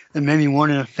maybe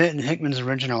wanted to fit in Hickman's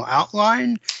original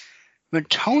outline. But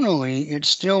tonally, it's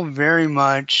still very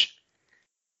much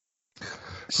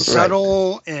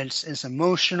subtle. Right. It's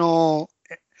emotional.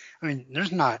 I mean,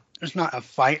 there's not a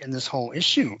fight in this whole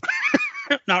issue.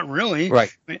 Not really.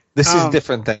 Right. This is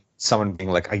different than someone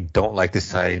being like, I don't like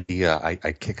this idea. I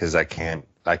kick because I can't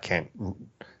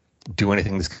do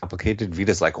anything this complicated.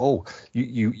 Vita's like, oh,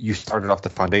 you started off the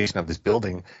foundation of this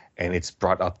building, and it's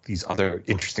brought up these other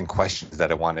interesting questions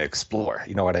that I want to explore.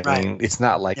 You know what I mean? It's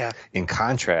not like in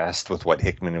contrast with what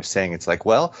Hickman was saying. It's like,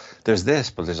 well, there's this,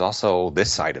 but there's also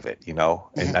this side of it, you know?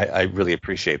 And I really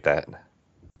appreciate that.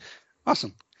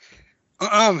 Awesome.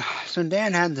 So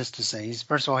Dan had this to say.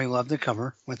 First of all, he loved the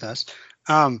cover with us.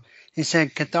 He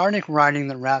said, cathartic writing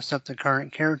that wraps up the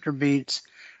current character beats.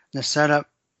 The setup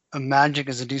of magic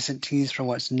is a decent tease for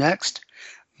what's next.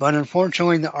 But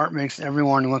unfortunately, the art makes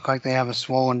everyone look like they have a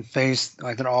swollen face,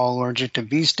 like they're all allergic to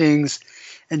bee stings.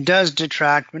 It does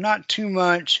detract, but not too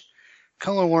much.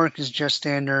 Color work is just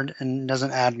standard and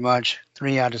doesn't add much.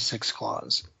 3 out of 6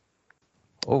 claws.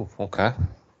 Oh, okay.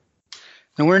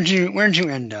 So where'd you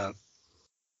end up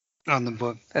on the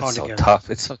book? That's altogether? So tough.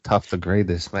 It's so tough to grade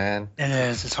this, man. It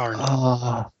is. It's hard.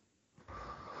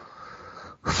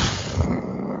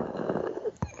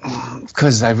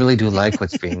 Because I really do like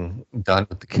what's being done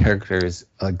with the characters,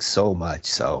 like, so much.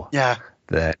 So yeah,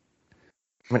 that,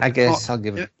 I mean, I guess I'll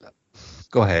give it.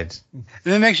 Go ahead. If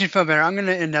it makes you feel better, I'm going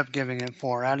to end up giving it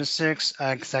 4 out of 6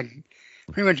 because I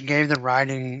pretty much gave the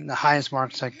writing the highest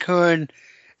marks I could,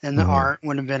 and the art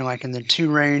would have been like in the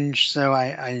 2 range, so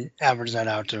I averaged that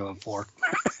out to a 4.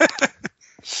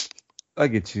 I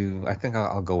get you. I think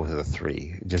I'll go with a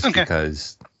 3, just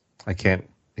because I can't,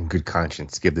 in good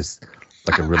conscience, give this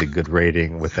like a really good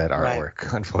rating with that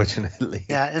artwork, unfortunately.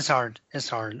 Yeah, it's hard. It's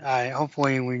hard.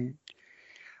 Actually,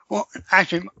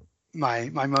 my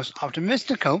most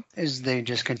optimistic hope is they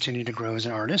just continue to grow as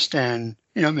an artist, and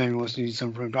maybe we'll see some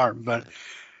improved art. But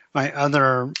my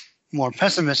other more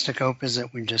pessimistic hope is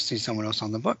that we just see someone else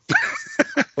on the book.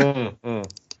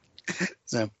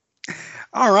 So,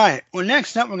 all right. Well,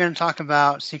 next up, we're going to talk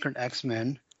about Secret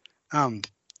X-Men,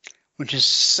 which is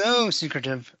so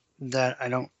secretive that I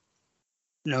don't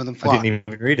know the plot. I didn't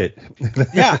even read it.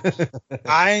 Yeah,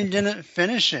 I didn't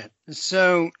finish it.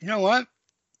 So, you know what?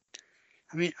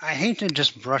 I mean, I hate to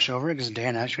just brush over it because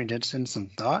Dan actually did send some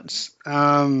thoughts.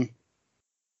 I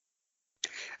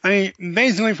mean,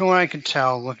 basically, from what I could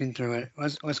tell looking through it,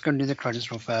 let's go do the credits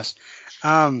real fast.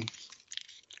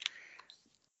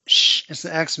 It's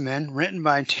the X-Men, written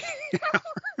by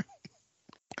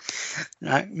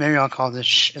maybe I'll call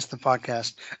this it's the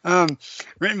podcast.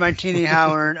 Written by Tini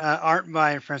Howard, art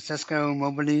by Francesco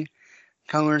Mobili,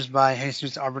 colors by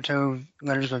Jesus Alberto,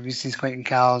 letters by VC's Clayton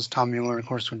Cowles, Tom Mueller, of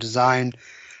course, with design.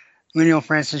 Lineal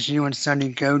Francis Yu and Sunny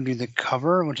Go do the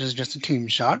cover, which is just a team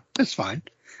shot. That's fine.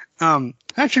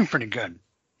 Actually pretty good,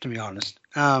 to be honest.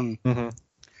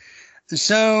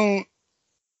 So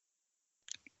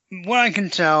what I can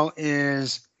tell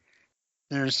is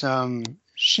there's some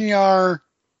Shi'ar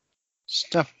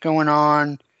stuff going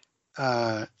on.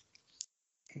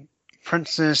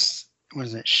 Princess, what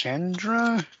is it,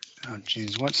 Chandra? Oh,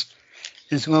 geez,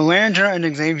 it's Lilandra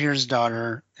and Xavier's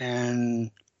daughter,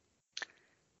 and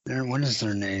what is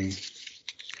their name?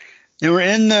 They were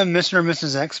in the Mr. and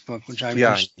Mrs. X book, which I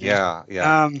yeah.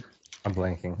 I'm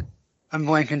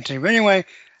blanking too. But anyway,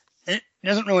 it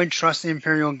doesn't really trust the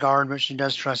Imperial Guard, but she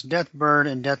does trust Deathbird,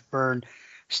 and Deathbird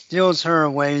steals her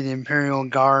away. The Imperial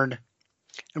Guard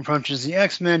approaches the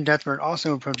X-Men. Deathbird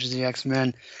also approaches the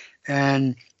X-Men,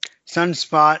 and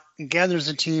Sunspot gathers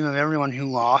a team of everyone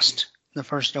who lost the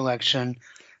first election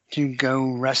to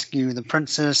go rescue the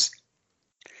princess.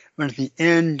 But at the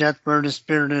end, Deathbird is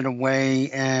spirited away,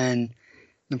 and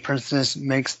the princess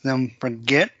makes them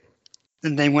forget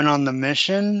that they went on the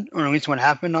mission, or at least what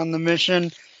happened on the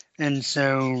mission. And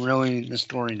so, really, the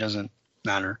story doesn't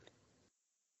matter.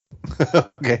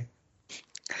 Okay.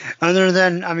 Other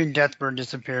than, I mean, Deathbird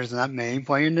disappears, and that may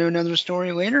play into another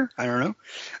story later. I don't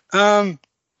know.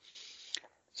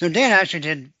 So Dan actually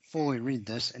did fully read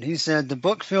this, and he said, the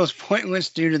book feels pointless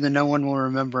due to the no one will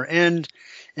remember end.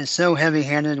 It's so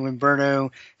heavy-handed when Berto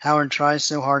Howard tries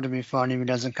so hard to be funny but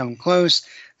doesn't come close.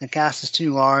 The cast is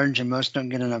too large, and most don't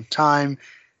get enough time.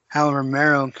 However,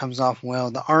 Marrow comes off well.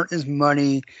 The art is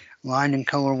muddy. Line and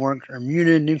color work are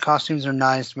muted. New costumes are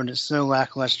nice, but it's so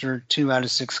lackluster. 2 out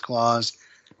of 6 claws.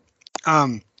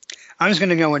 I'm just going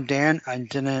to go with Dan. I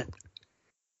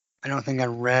don't think I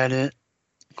read it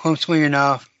closely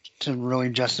enough to really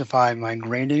justify my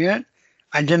grading it.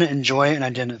 I didn't enjoy it and I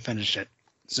didn't finish it.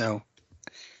 So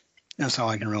that's all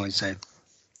I can really say.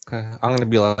 Okay. I'm going to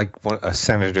be like a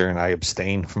senator and I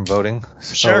abstain from voting.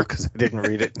 Sure. Because I didn't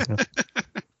read it.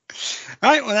 All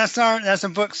right. Well, that's a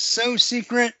book so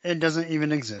secret it doesn't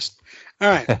even exist. All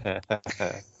right.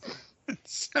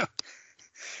 So,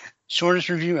 shortest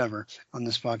review ever on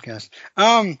this podcast.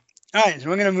 All right. So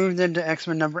we're going to move then to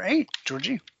X-Men number 8.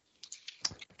 Georgie.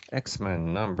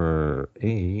 X-Men number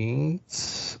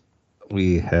 8.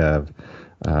 We have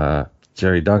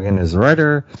Jerry Duggan as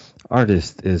writer.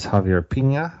 Artist is Javier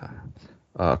Pina.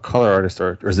 Color artist,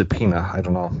 or is it Pina? I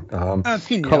don't know.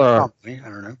 Pina, color, probably. I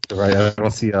don't know. Right, I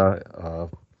don't see a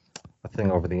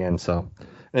thing over the end. So,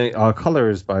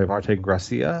 colors by Marte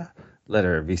Gracia.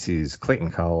 Letter VC's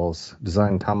Clayton Cowles.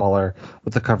 Design Tom Muller.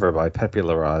 With the cover by Pepe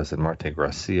Larraz and Marte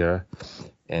Gracia.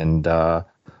 And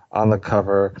on the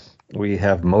cover, we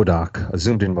have MODOK, a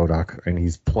zoomed-in MODOK, and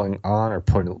he's pulling on or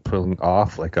pulling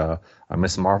off like a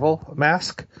Miss Marvel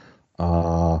mask.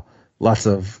 Lots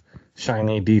of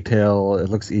shiny detail. It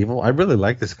looks evil. I really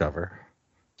like this cover.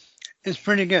 It's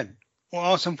pretty good. We'll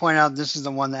also point out this is the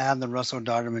one that had the Russell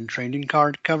Dodderman trading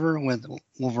card cover with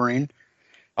Wolverine.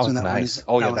 Oh, so that nice. That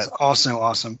was also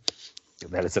awesome.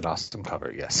 That is an awesome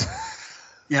cover, yes.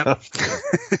 Yep.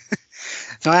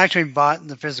 So I actually bought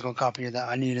the physical copy of that.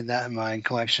 I needed that in my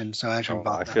collection, so I actually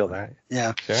bought that. I feel that.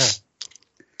 Yeah. Sure.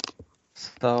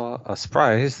 So, a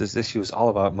surprise, this issue is all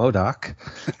about MODOK.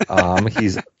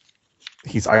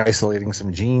 He's isolating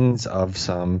some genes of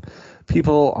some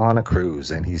people on a cruise,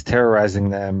 and he's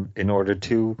terrorizing them in order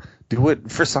to do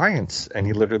it for science. And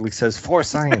he literally says, for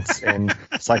science. And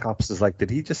Cyclops is like, did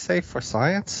he just say for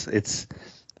science? It's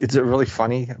really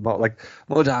funny about, like,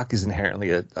 MODOK is inherently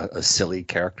a silly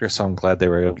character, so I'm glad they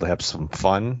were able to have some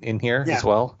fun in here as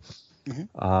well.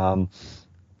 Mm-hmm.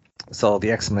 So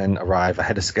the X-Men arrive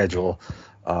ahead of schedule.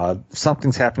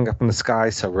 Something's happening up in the sky,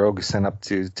 so Rogue is sent up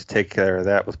to take care of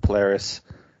that with Polaris.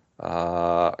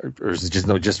 Or is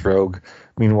it just Rogue?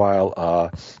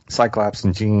 Meanwhile, Cyclops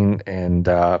and Jean and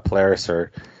Polaris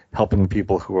are helping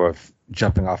people who are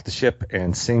jumping off the ship,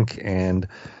 and Synch and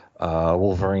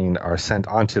Wolverine are sent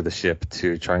onto the ship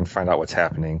to try and find out what's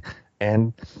happening.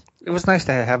 And it was nice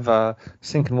to have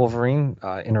Synch and Wolverine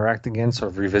interact again,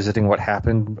 sort of revisiting what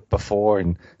happened before,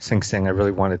 and Synch saying, I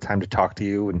really wanted time to talk to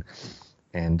you.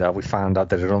 And we found out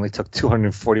that it only took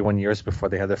 241 years before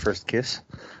they had their first kiss.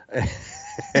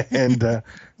 And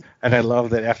I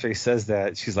love that after he says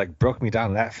that, she's like, broke me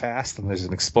down that fast, and there's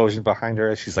an explosion behind her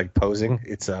as she's like posing.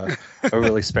 It's a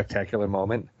really spectacular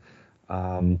moment.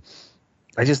 I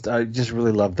just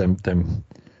really love their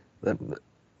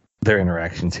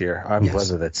interactions here. I'm glad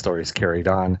that story is carried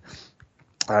on.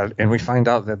 And we find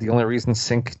out that the only reason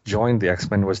Synch joined the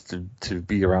X-Men was to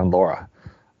be around Laura,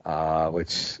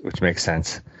 which makes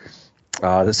sense.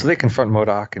 So they confront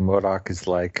MODOK, and MODOK is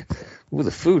like, ooh,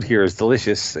 the food here is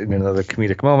delicious. In another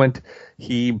comedic moment,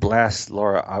 he blasts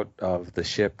Laura out of the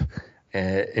ship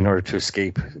in order to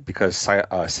escape, because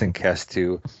Synch has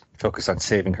to focus on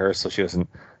saving her so she doesn't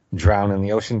drown in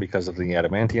the ocean because of the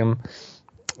adamantium.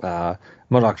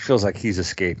 MODOK feels like he's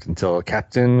escaped until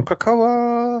Captain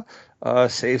Krakoa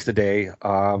saves the day.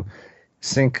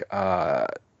 Synch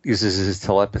uses his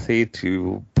telepathy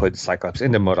to put Cyclops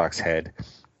into MODOK's head.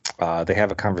 They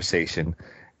have a conversation,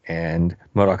 and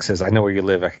MODOK says, I know where you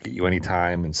live, I can get you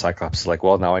anytime. And Cyclops is like,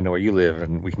 well, now I know where you live,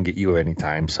 and we can get you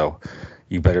anytime, so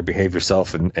you better behave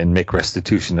yourself and make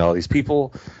restitution to all these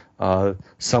people.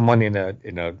 Someone in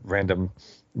a random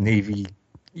Navy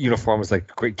uniform was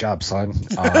like, great job, son.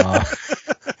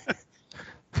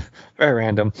 Very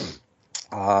random.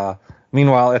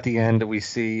 Meanwhile, at the end, we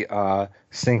see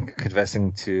Synch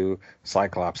confessing to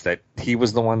Cyclops that he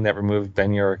was the one that removed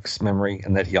Ben Urich's memory,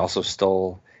 and that he also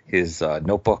stole his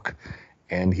notebook.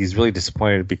 And he's really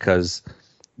disappointed because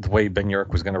the way Ben Urich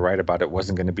was going to write about it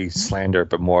wasn't going to be slander,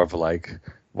 but more of like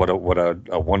what a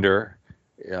wonder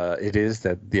it is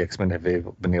that the X-Men have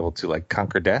been able to like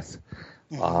conquer death.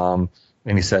 Mm-hmm.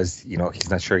 And he says,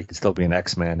 he's not sure he can still be an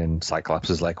X-Men. And Cyclops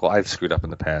is like, well, I've screwed up in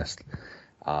the past.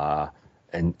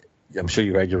 And I'm sure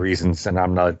you had your reasons, and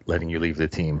I'm not letting you leave the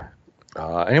team.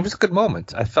 And it was a good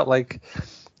moment. I felt like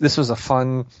this was a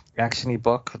fun, action-y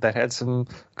book that had some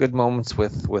good moments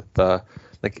with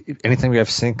like anytime we have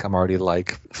Synch, I'm already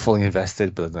like fully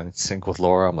invested, but then it's Synch with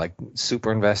Laura, I'm like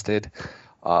super invested.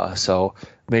 So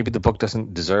maybe the book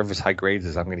doesn't deserve as high grades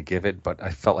as I'm going to give it, but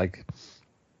I felt like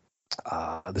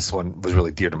this one was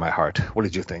really dear to my heart. What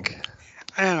did you think?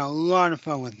 I had a lot of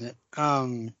fun with it.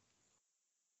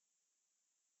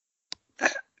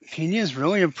 Pena is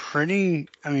really a pretty,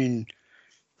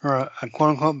 for a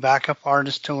quote-unquote backup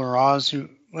artist to Larraz, who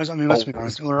let's be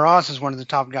honest. Ross is one of the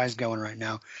top guys going right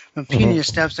now. But Pena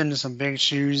steps into some big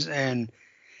shoes and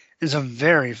is a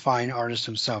very fine artist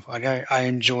himself. Like I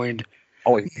enjoyed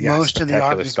most of the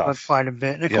art of this book quite a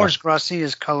bit. And of course,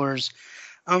 Garcia's colors.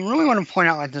 I really want to point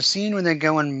out like the scene when they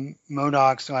go in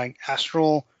MODOK's like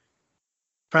astral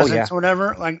presence or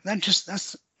whatever. Like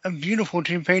that's a beautiful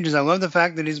 2 pages. I love the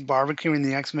fact that he's barbecuing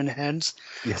the X-Men heads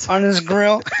on his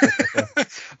grill.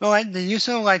 But like the use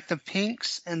of like the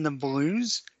pinks and the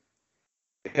blues.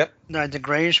 Yep. The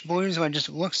grayish blues, it just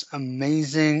looks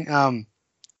amazing.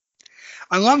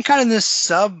 I love kind of this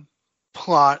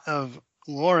subplot of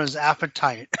Laura's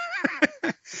appetite.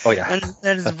 And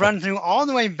that is run through all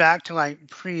the way back to like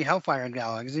pre-Hellfire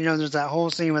Galaxy. You know, there's that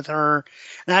whole scene with her,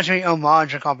 and actually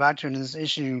homage I call back to in this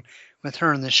issue with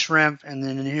her and the shrimp, and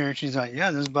then in here she's like,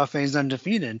 yeah, this buffet's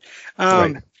undefeated.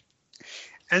 And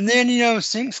then, you know,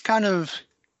 Sync's kind of,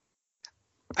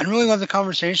 I really love the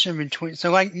conversation between,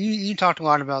 so like you talked a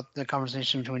lot about the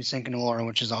conversation between Sync and Laura,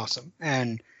 which is awesome,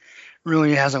 and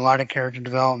really has a lot of character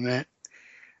development.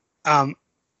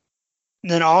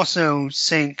 Then also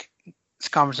Sync's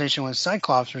conversation with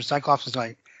Cyclops, where Cyclops is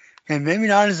like, okay, maybe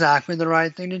not exactly the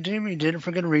right thing to do, but you did it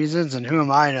for good reasons, and who am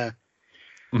I to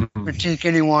critique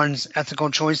anyone's ethical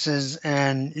choices?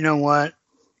 And you know what?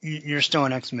 You're still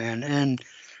an X-Man. And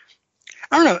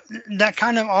I don't know, that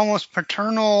kind of almost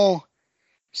paternal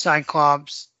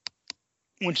Cyclops,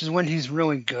 which is when he's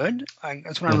really good.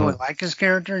 That's when I really like his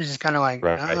character. He's kind of like,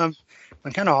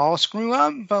 we kind of all screw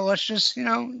up, but let's just, you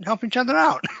know, help each other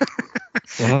out.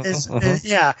 It's kind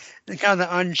of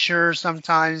the unsure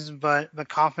sometimes, but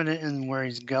confident in where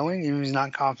he's going, even if he's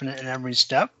not confident in every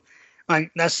step.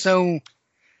 Like, that's so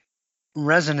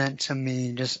resonant to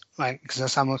me, just like, because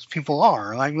that's how most people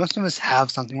are. Like, most of us have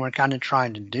something we're kind of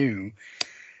trying to do,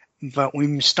 but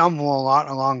we stumble a lot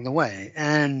along the way.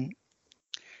 And,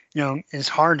 you know, it's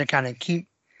hard to kind of keep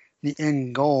the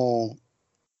end goal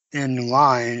in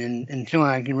line and feeling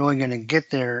like you're really going to get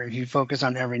there if you focus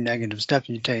on every negative step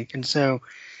you take. And so,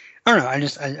 I don't know, I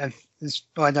just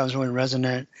feel like that was really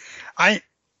resonant. I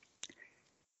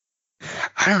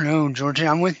don't know, Georgie,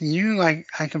 I'm with you. Like,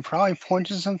 I can probably point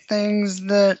to some things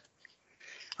that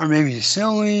are maybe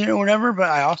silly or whatever, but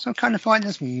I also kind of feel like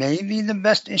this may be the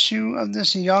best issue of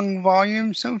this young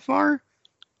volume so far.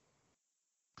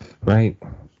 Right.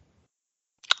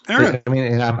 I mean,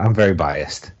 and I'm very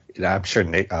biased. I'm sure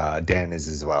Dan is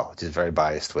as well, just very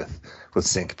biased with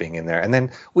Sync being in there. And then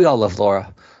we all love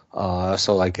Laura.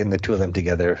 So, like, in the two of them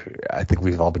together, I think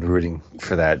we've all been rooting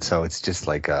for that. So it's just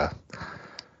like,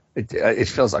 it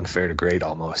feels unfair to grade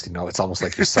almost. You know, it's almost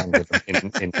like you're son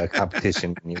in a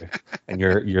competition and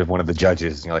you're one of the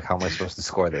judges. And you're like, how am I supposed to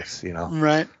score this? You know?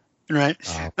 Right.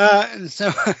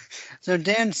 So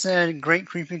Dan said, great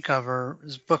creepy cover.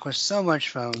 This book was so much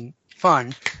fun.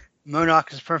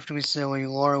 MODOK is perfectly silly.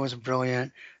 Laura was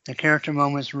brilliant. The character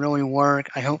moments really work.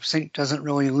 I hope Sync doesn't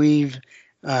really leave.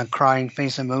 Crying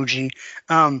face emoji.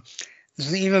 This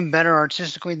is even better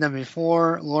artistically than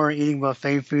before. Laura eating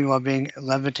buffet food while being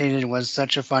levitated was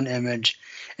such a fun image.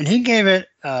 And he gave it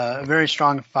a very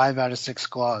strong 5 out of 6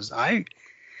 claws. I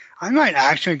might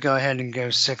actually go ahead and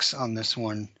go 6 on this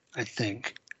one, I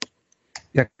think.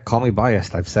 Yeah, call me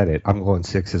biased. I've said it. I'm going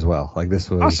 6 as well. Like,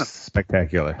 this was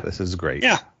spectacular. This is great.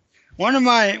 Yeah. I don't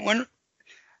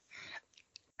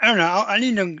know. I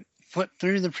need to flip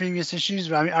through the previous issues,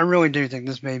 but I really do think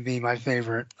this may be my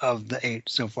favorite of the 8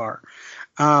 so far.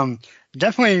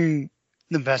 Definitely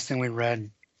the best thing we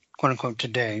read, quote unquote,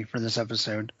 today for this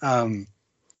episode.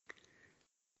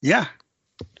 Yeah.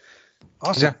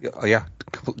 Awesome. Yeah.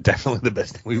 Definitely the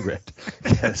best thing we read.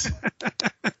 Yes.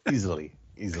 Easily.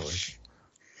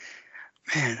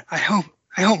 Man, I hope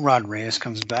Rod Reyes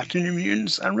comes back to New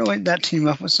Mutants. That team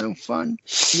up was so fun.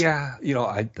 Yeah, you know,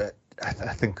 I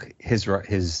think his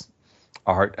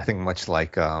art, I think much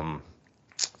like who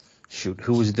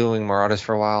was doing Marauders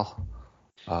for a while?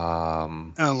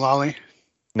 Lolly.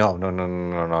 No.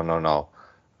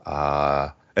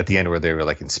 At the end where they were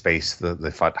like in space,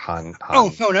 they fought Han. Oh,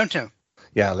 Phil Noto.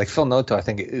 Yeah, like Phil Noto. I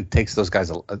think it takes those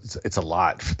guys. It's a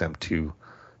lot for them to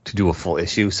do a full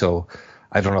issue. So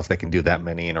I don't know if they can do that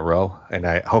many in a row. And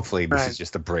hopefully this is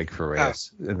just a break for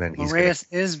Reyes. And then Reyes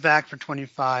is back for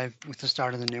 25 with the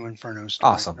start of the new Inferno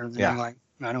story. Awesome. Or the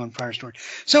new, New Empire story.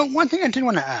 So one thing I did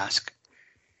want to ask,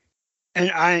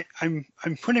 and I'm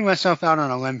putting myself out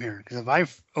on a limb here, because if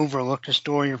I've overlooked a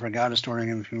story or forgot a story, I'm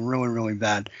going to feel really, really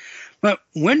bad. But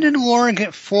when did Laura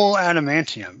get full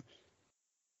adamantium?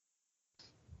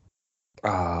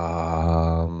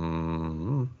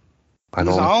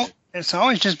 It's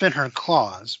always just been her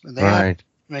claws. But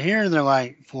here they're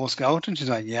like full skeleton. She's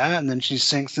like, yeah, and then she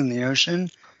sinks in the ocean.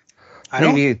 I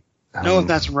don't know if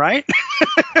that's right.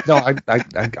 No,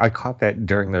 I caught that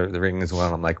during the ring as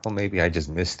well. I'm like, well, maybe I just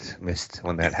missed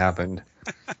when that happened.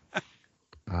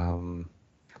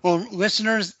 Well,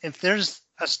 listeners, if there's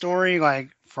a story like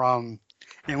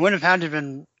it would have had to have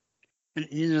been in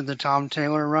either the Tom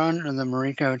Taylor run or the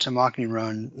Mariko Tamaki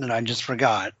run that I just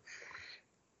forgot,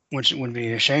 which would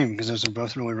be a shame because those are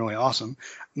both really, really awesome.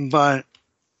 But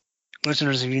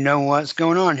listeners, if you know what's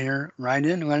going on here, write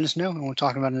in and let us know, and we'll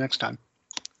talk about it next time.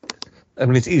 I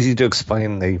mean, it's easy to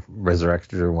explain. They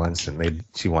resurrected her once, and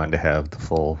she wanted to have the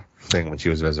full thing when she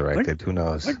was resurrected. Who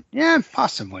knows? Yeah,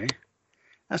 possibly.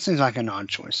 That seems like an odd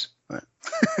choice. But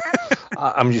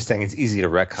I'm just saying it's easy to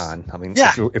retcon. I mean,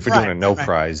 if we're doing a no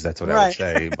prize, that's what I would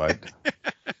say. But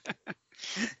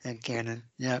and canon,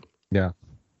 yep. Yeah.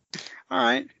 All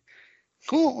right.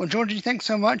 Cool. Well, Georgie, thanks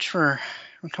so much for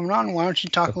coming on. Why don't you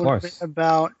talk a little bit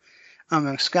about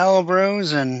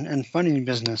Excalibros and Funny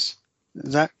Business?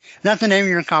 Is that the name of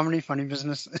your comedy, Funny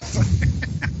Business?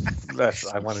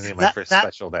 I want to name my first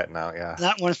special that now. Yeah.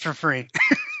 That one's for free.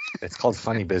 It's called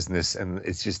Funny Business, and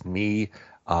it's just me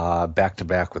back to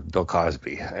back with Bill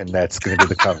Cosby, and that's going to be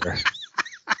the cover.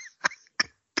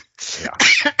 Yeah.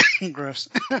 Gross.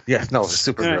 Yeah, no, it's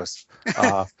super gross.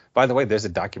 By the way, there's a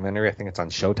documentary. I think it's on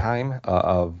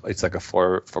Showtime. It's like a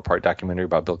four-part documentary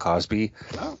about Bill Cosby.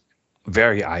 Oh.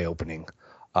 Very eye-opening.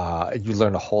 You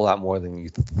learn a whole lot more than you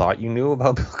thought you knew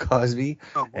about Bill Cosby.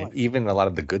 Oh, and even a lot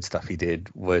of the good stuff he did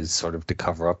was sort of to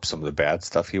cover up some of the bad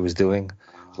stuff he was doing.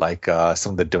 Like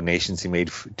some of the donations he made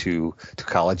to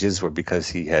colleges were because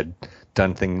he had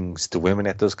done things to women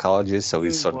at those colleges, so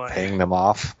he's sort of paying them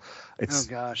off. Oh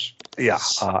gosh. Yeah,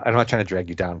 I'm not trying to drag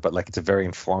you down, but like it's a very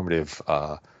informative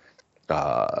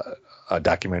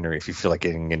documentary if you feel like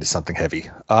getting into something heavy.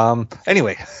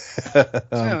 Anyway. So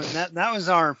that was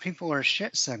our People Are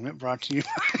Shit segment brought to you.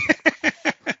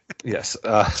 Yes.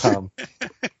 But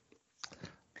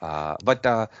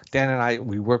Dan and I,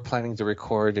 we were planning to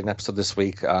record an episode this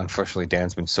week. Unfortunately,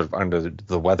 Dan's been sort of under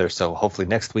the weather, so hopefully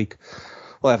next week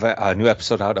we'll have a new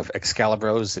episode out of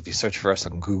Excalibros. If you search for us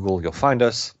on Google, you'll find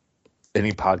us.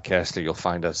 Any podcaster, you'll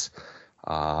find us.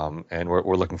 And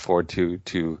we're looking forward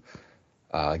to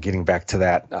getting back to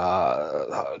that.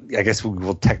 I guess we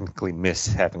will technically miss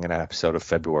having an episode of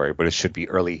February, but it should be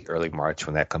early March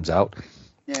when that comes out.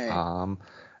 Yay.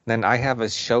 Then I have a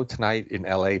show tonight in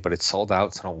LA, but it's sold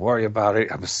out, so don't worry about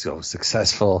it. I'm so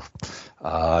successful.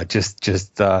 Just you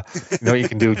know what you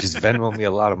can do? Just Venmo me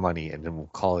a lot of money, and then we'll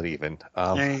call it even.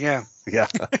 There you go. Yeah.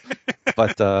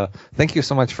 But thank you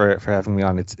so much for having me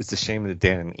on. It's a shame that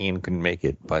Dan and Ian couldn't make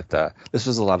it, but this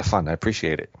was a lot of fun. I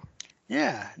appreciate it.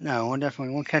 Yeah. No,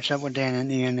 we'll catch up with Dan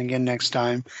and Ian again next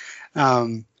time.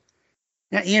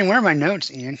 Yeah, Ian, where are my notes,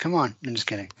 Ian? Come on. I'm just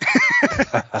kidding.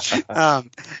 No,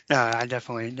 I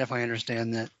definitely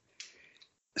understand that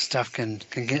stuff can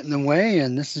get in the way,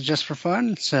 and this is just for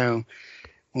fun. So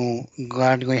we'll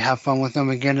gladly have fun with them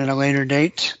again at a later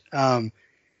date. But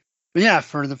yeah,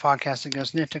 for the podcast that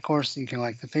goes Snit, of course, you can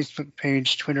like the Facebook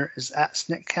page. Twitter is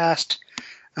 @SnitCast.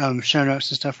 Show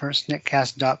notes and stuff are at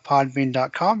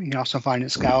snitcast.podbean.com. You can also find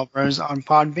Excalibros on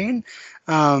Podbean.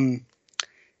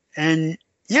 And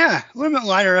yeah, a little bit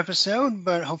lighter episode,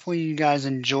 but hopefully you guys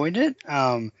enjoyed it.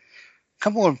 A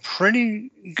couple of pretty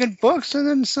good books, and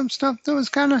then some stuff that was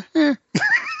kind of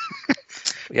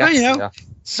Yeah, but,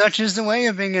 such is the way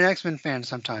of being an X-Men fan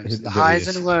sometimes. The highs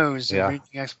and lows of reading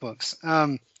X books.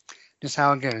 Just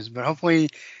how it goes. But hopefully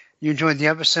you enjoyed the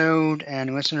episode,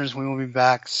 and listeners, we will be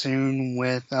back soon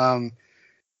with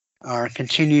our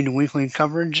continued weekly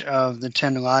coverage of the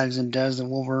 10 Lives and Deaths of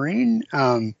Wolverine.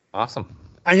 Awesome.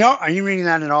 Are you reading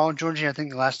that at all, Georgie? I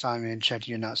think the last time I had checked,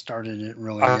 you had not started it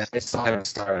really yet. I still haven't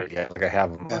started yet. Like I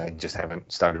have them, I just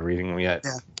haven't started reading them yet.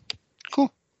 Yeah.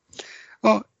 Cool.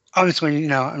 Well,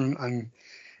 obviously, I'm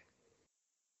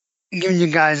giving you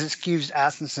guys excused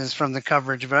absences from the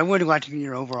coverage, but I would like to get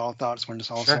your overall thoughts when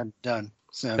it's all said and done.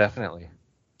 So definitely.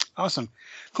 Awesome.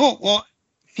 Cool. Well,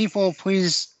 people,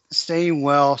 please stay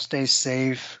well, stay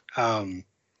safe.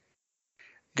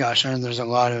 Gosh, I know there's a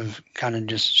lot of kind of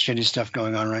just shitty stuff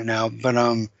going on right now, but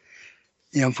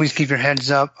please keep your heads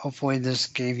up. Hopefully this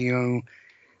gave you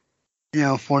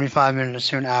 45 minutes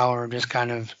to an hour of just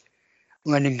kind of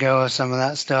letting go of some of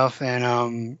that stuff,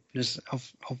 and just hope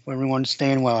everyone's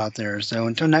staying well out there. So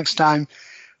until next time,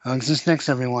 hugs and snicks,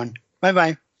 everyone. Bye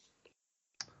bye.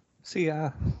 See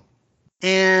ya.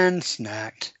 And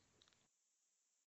snacked.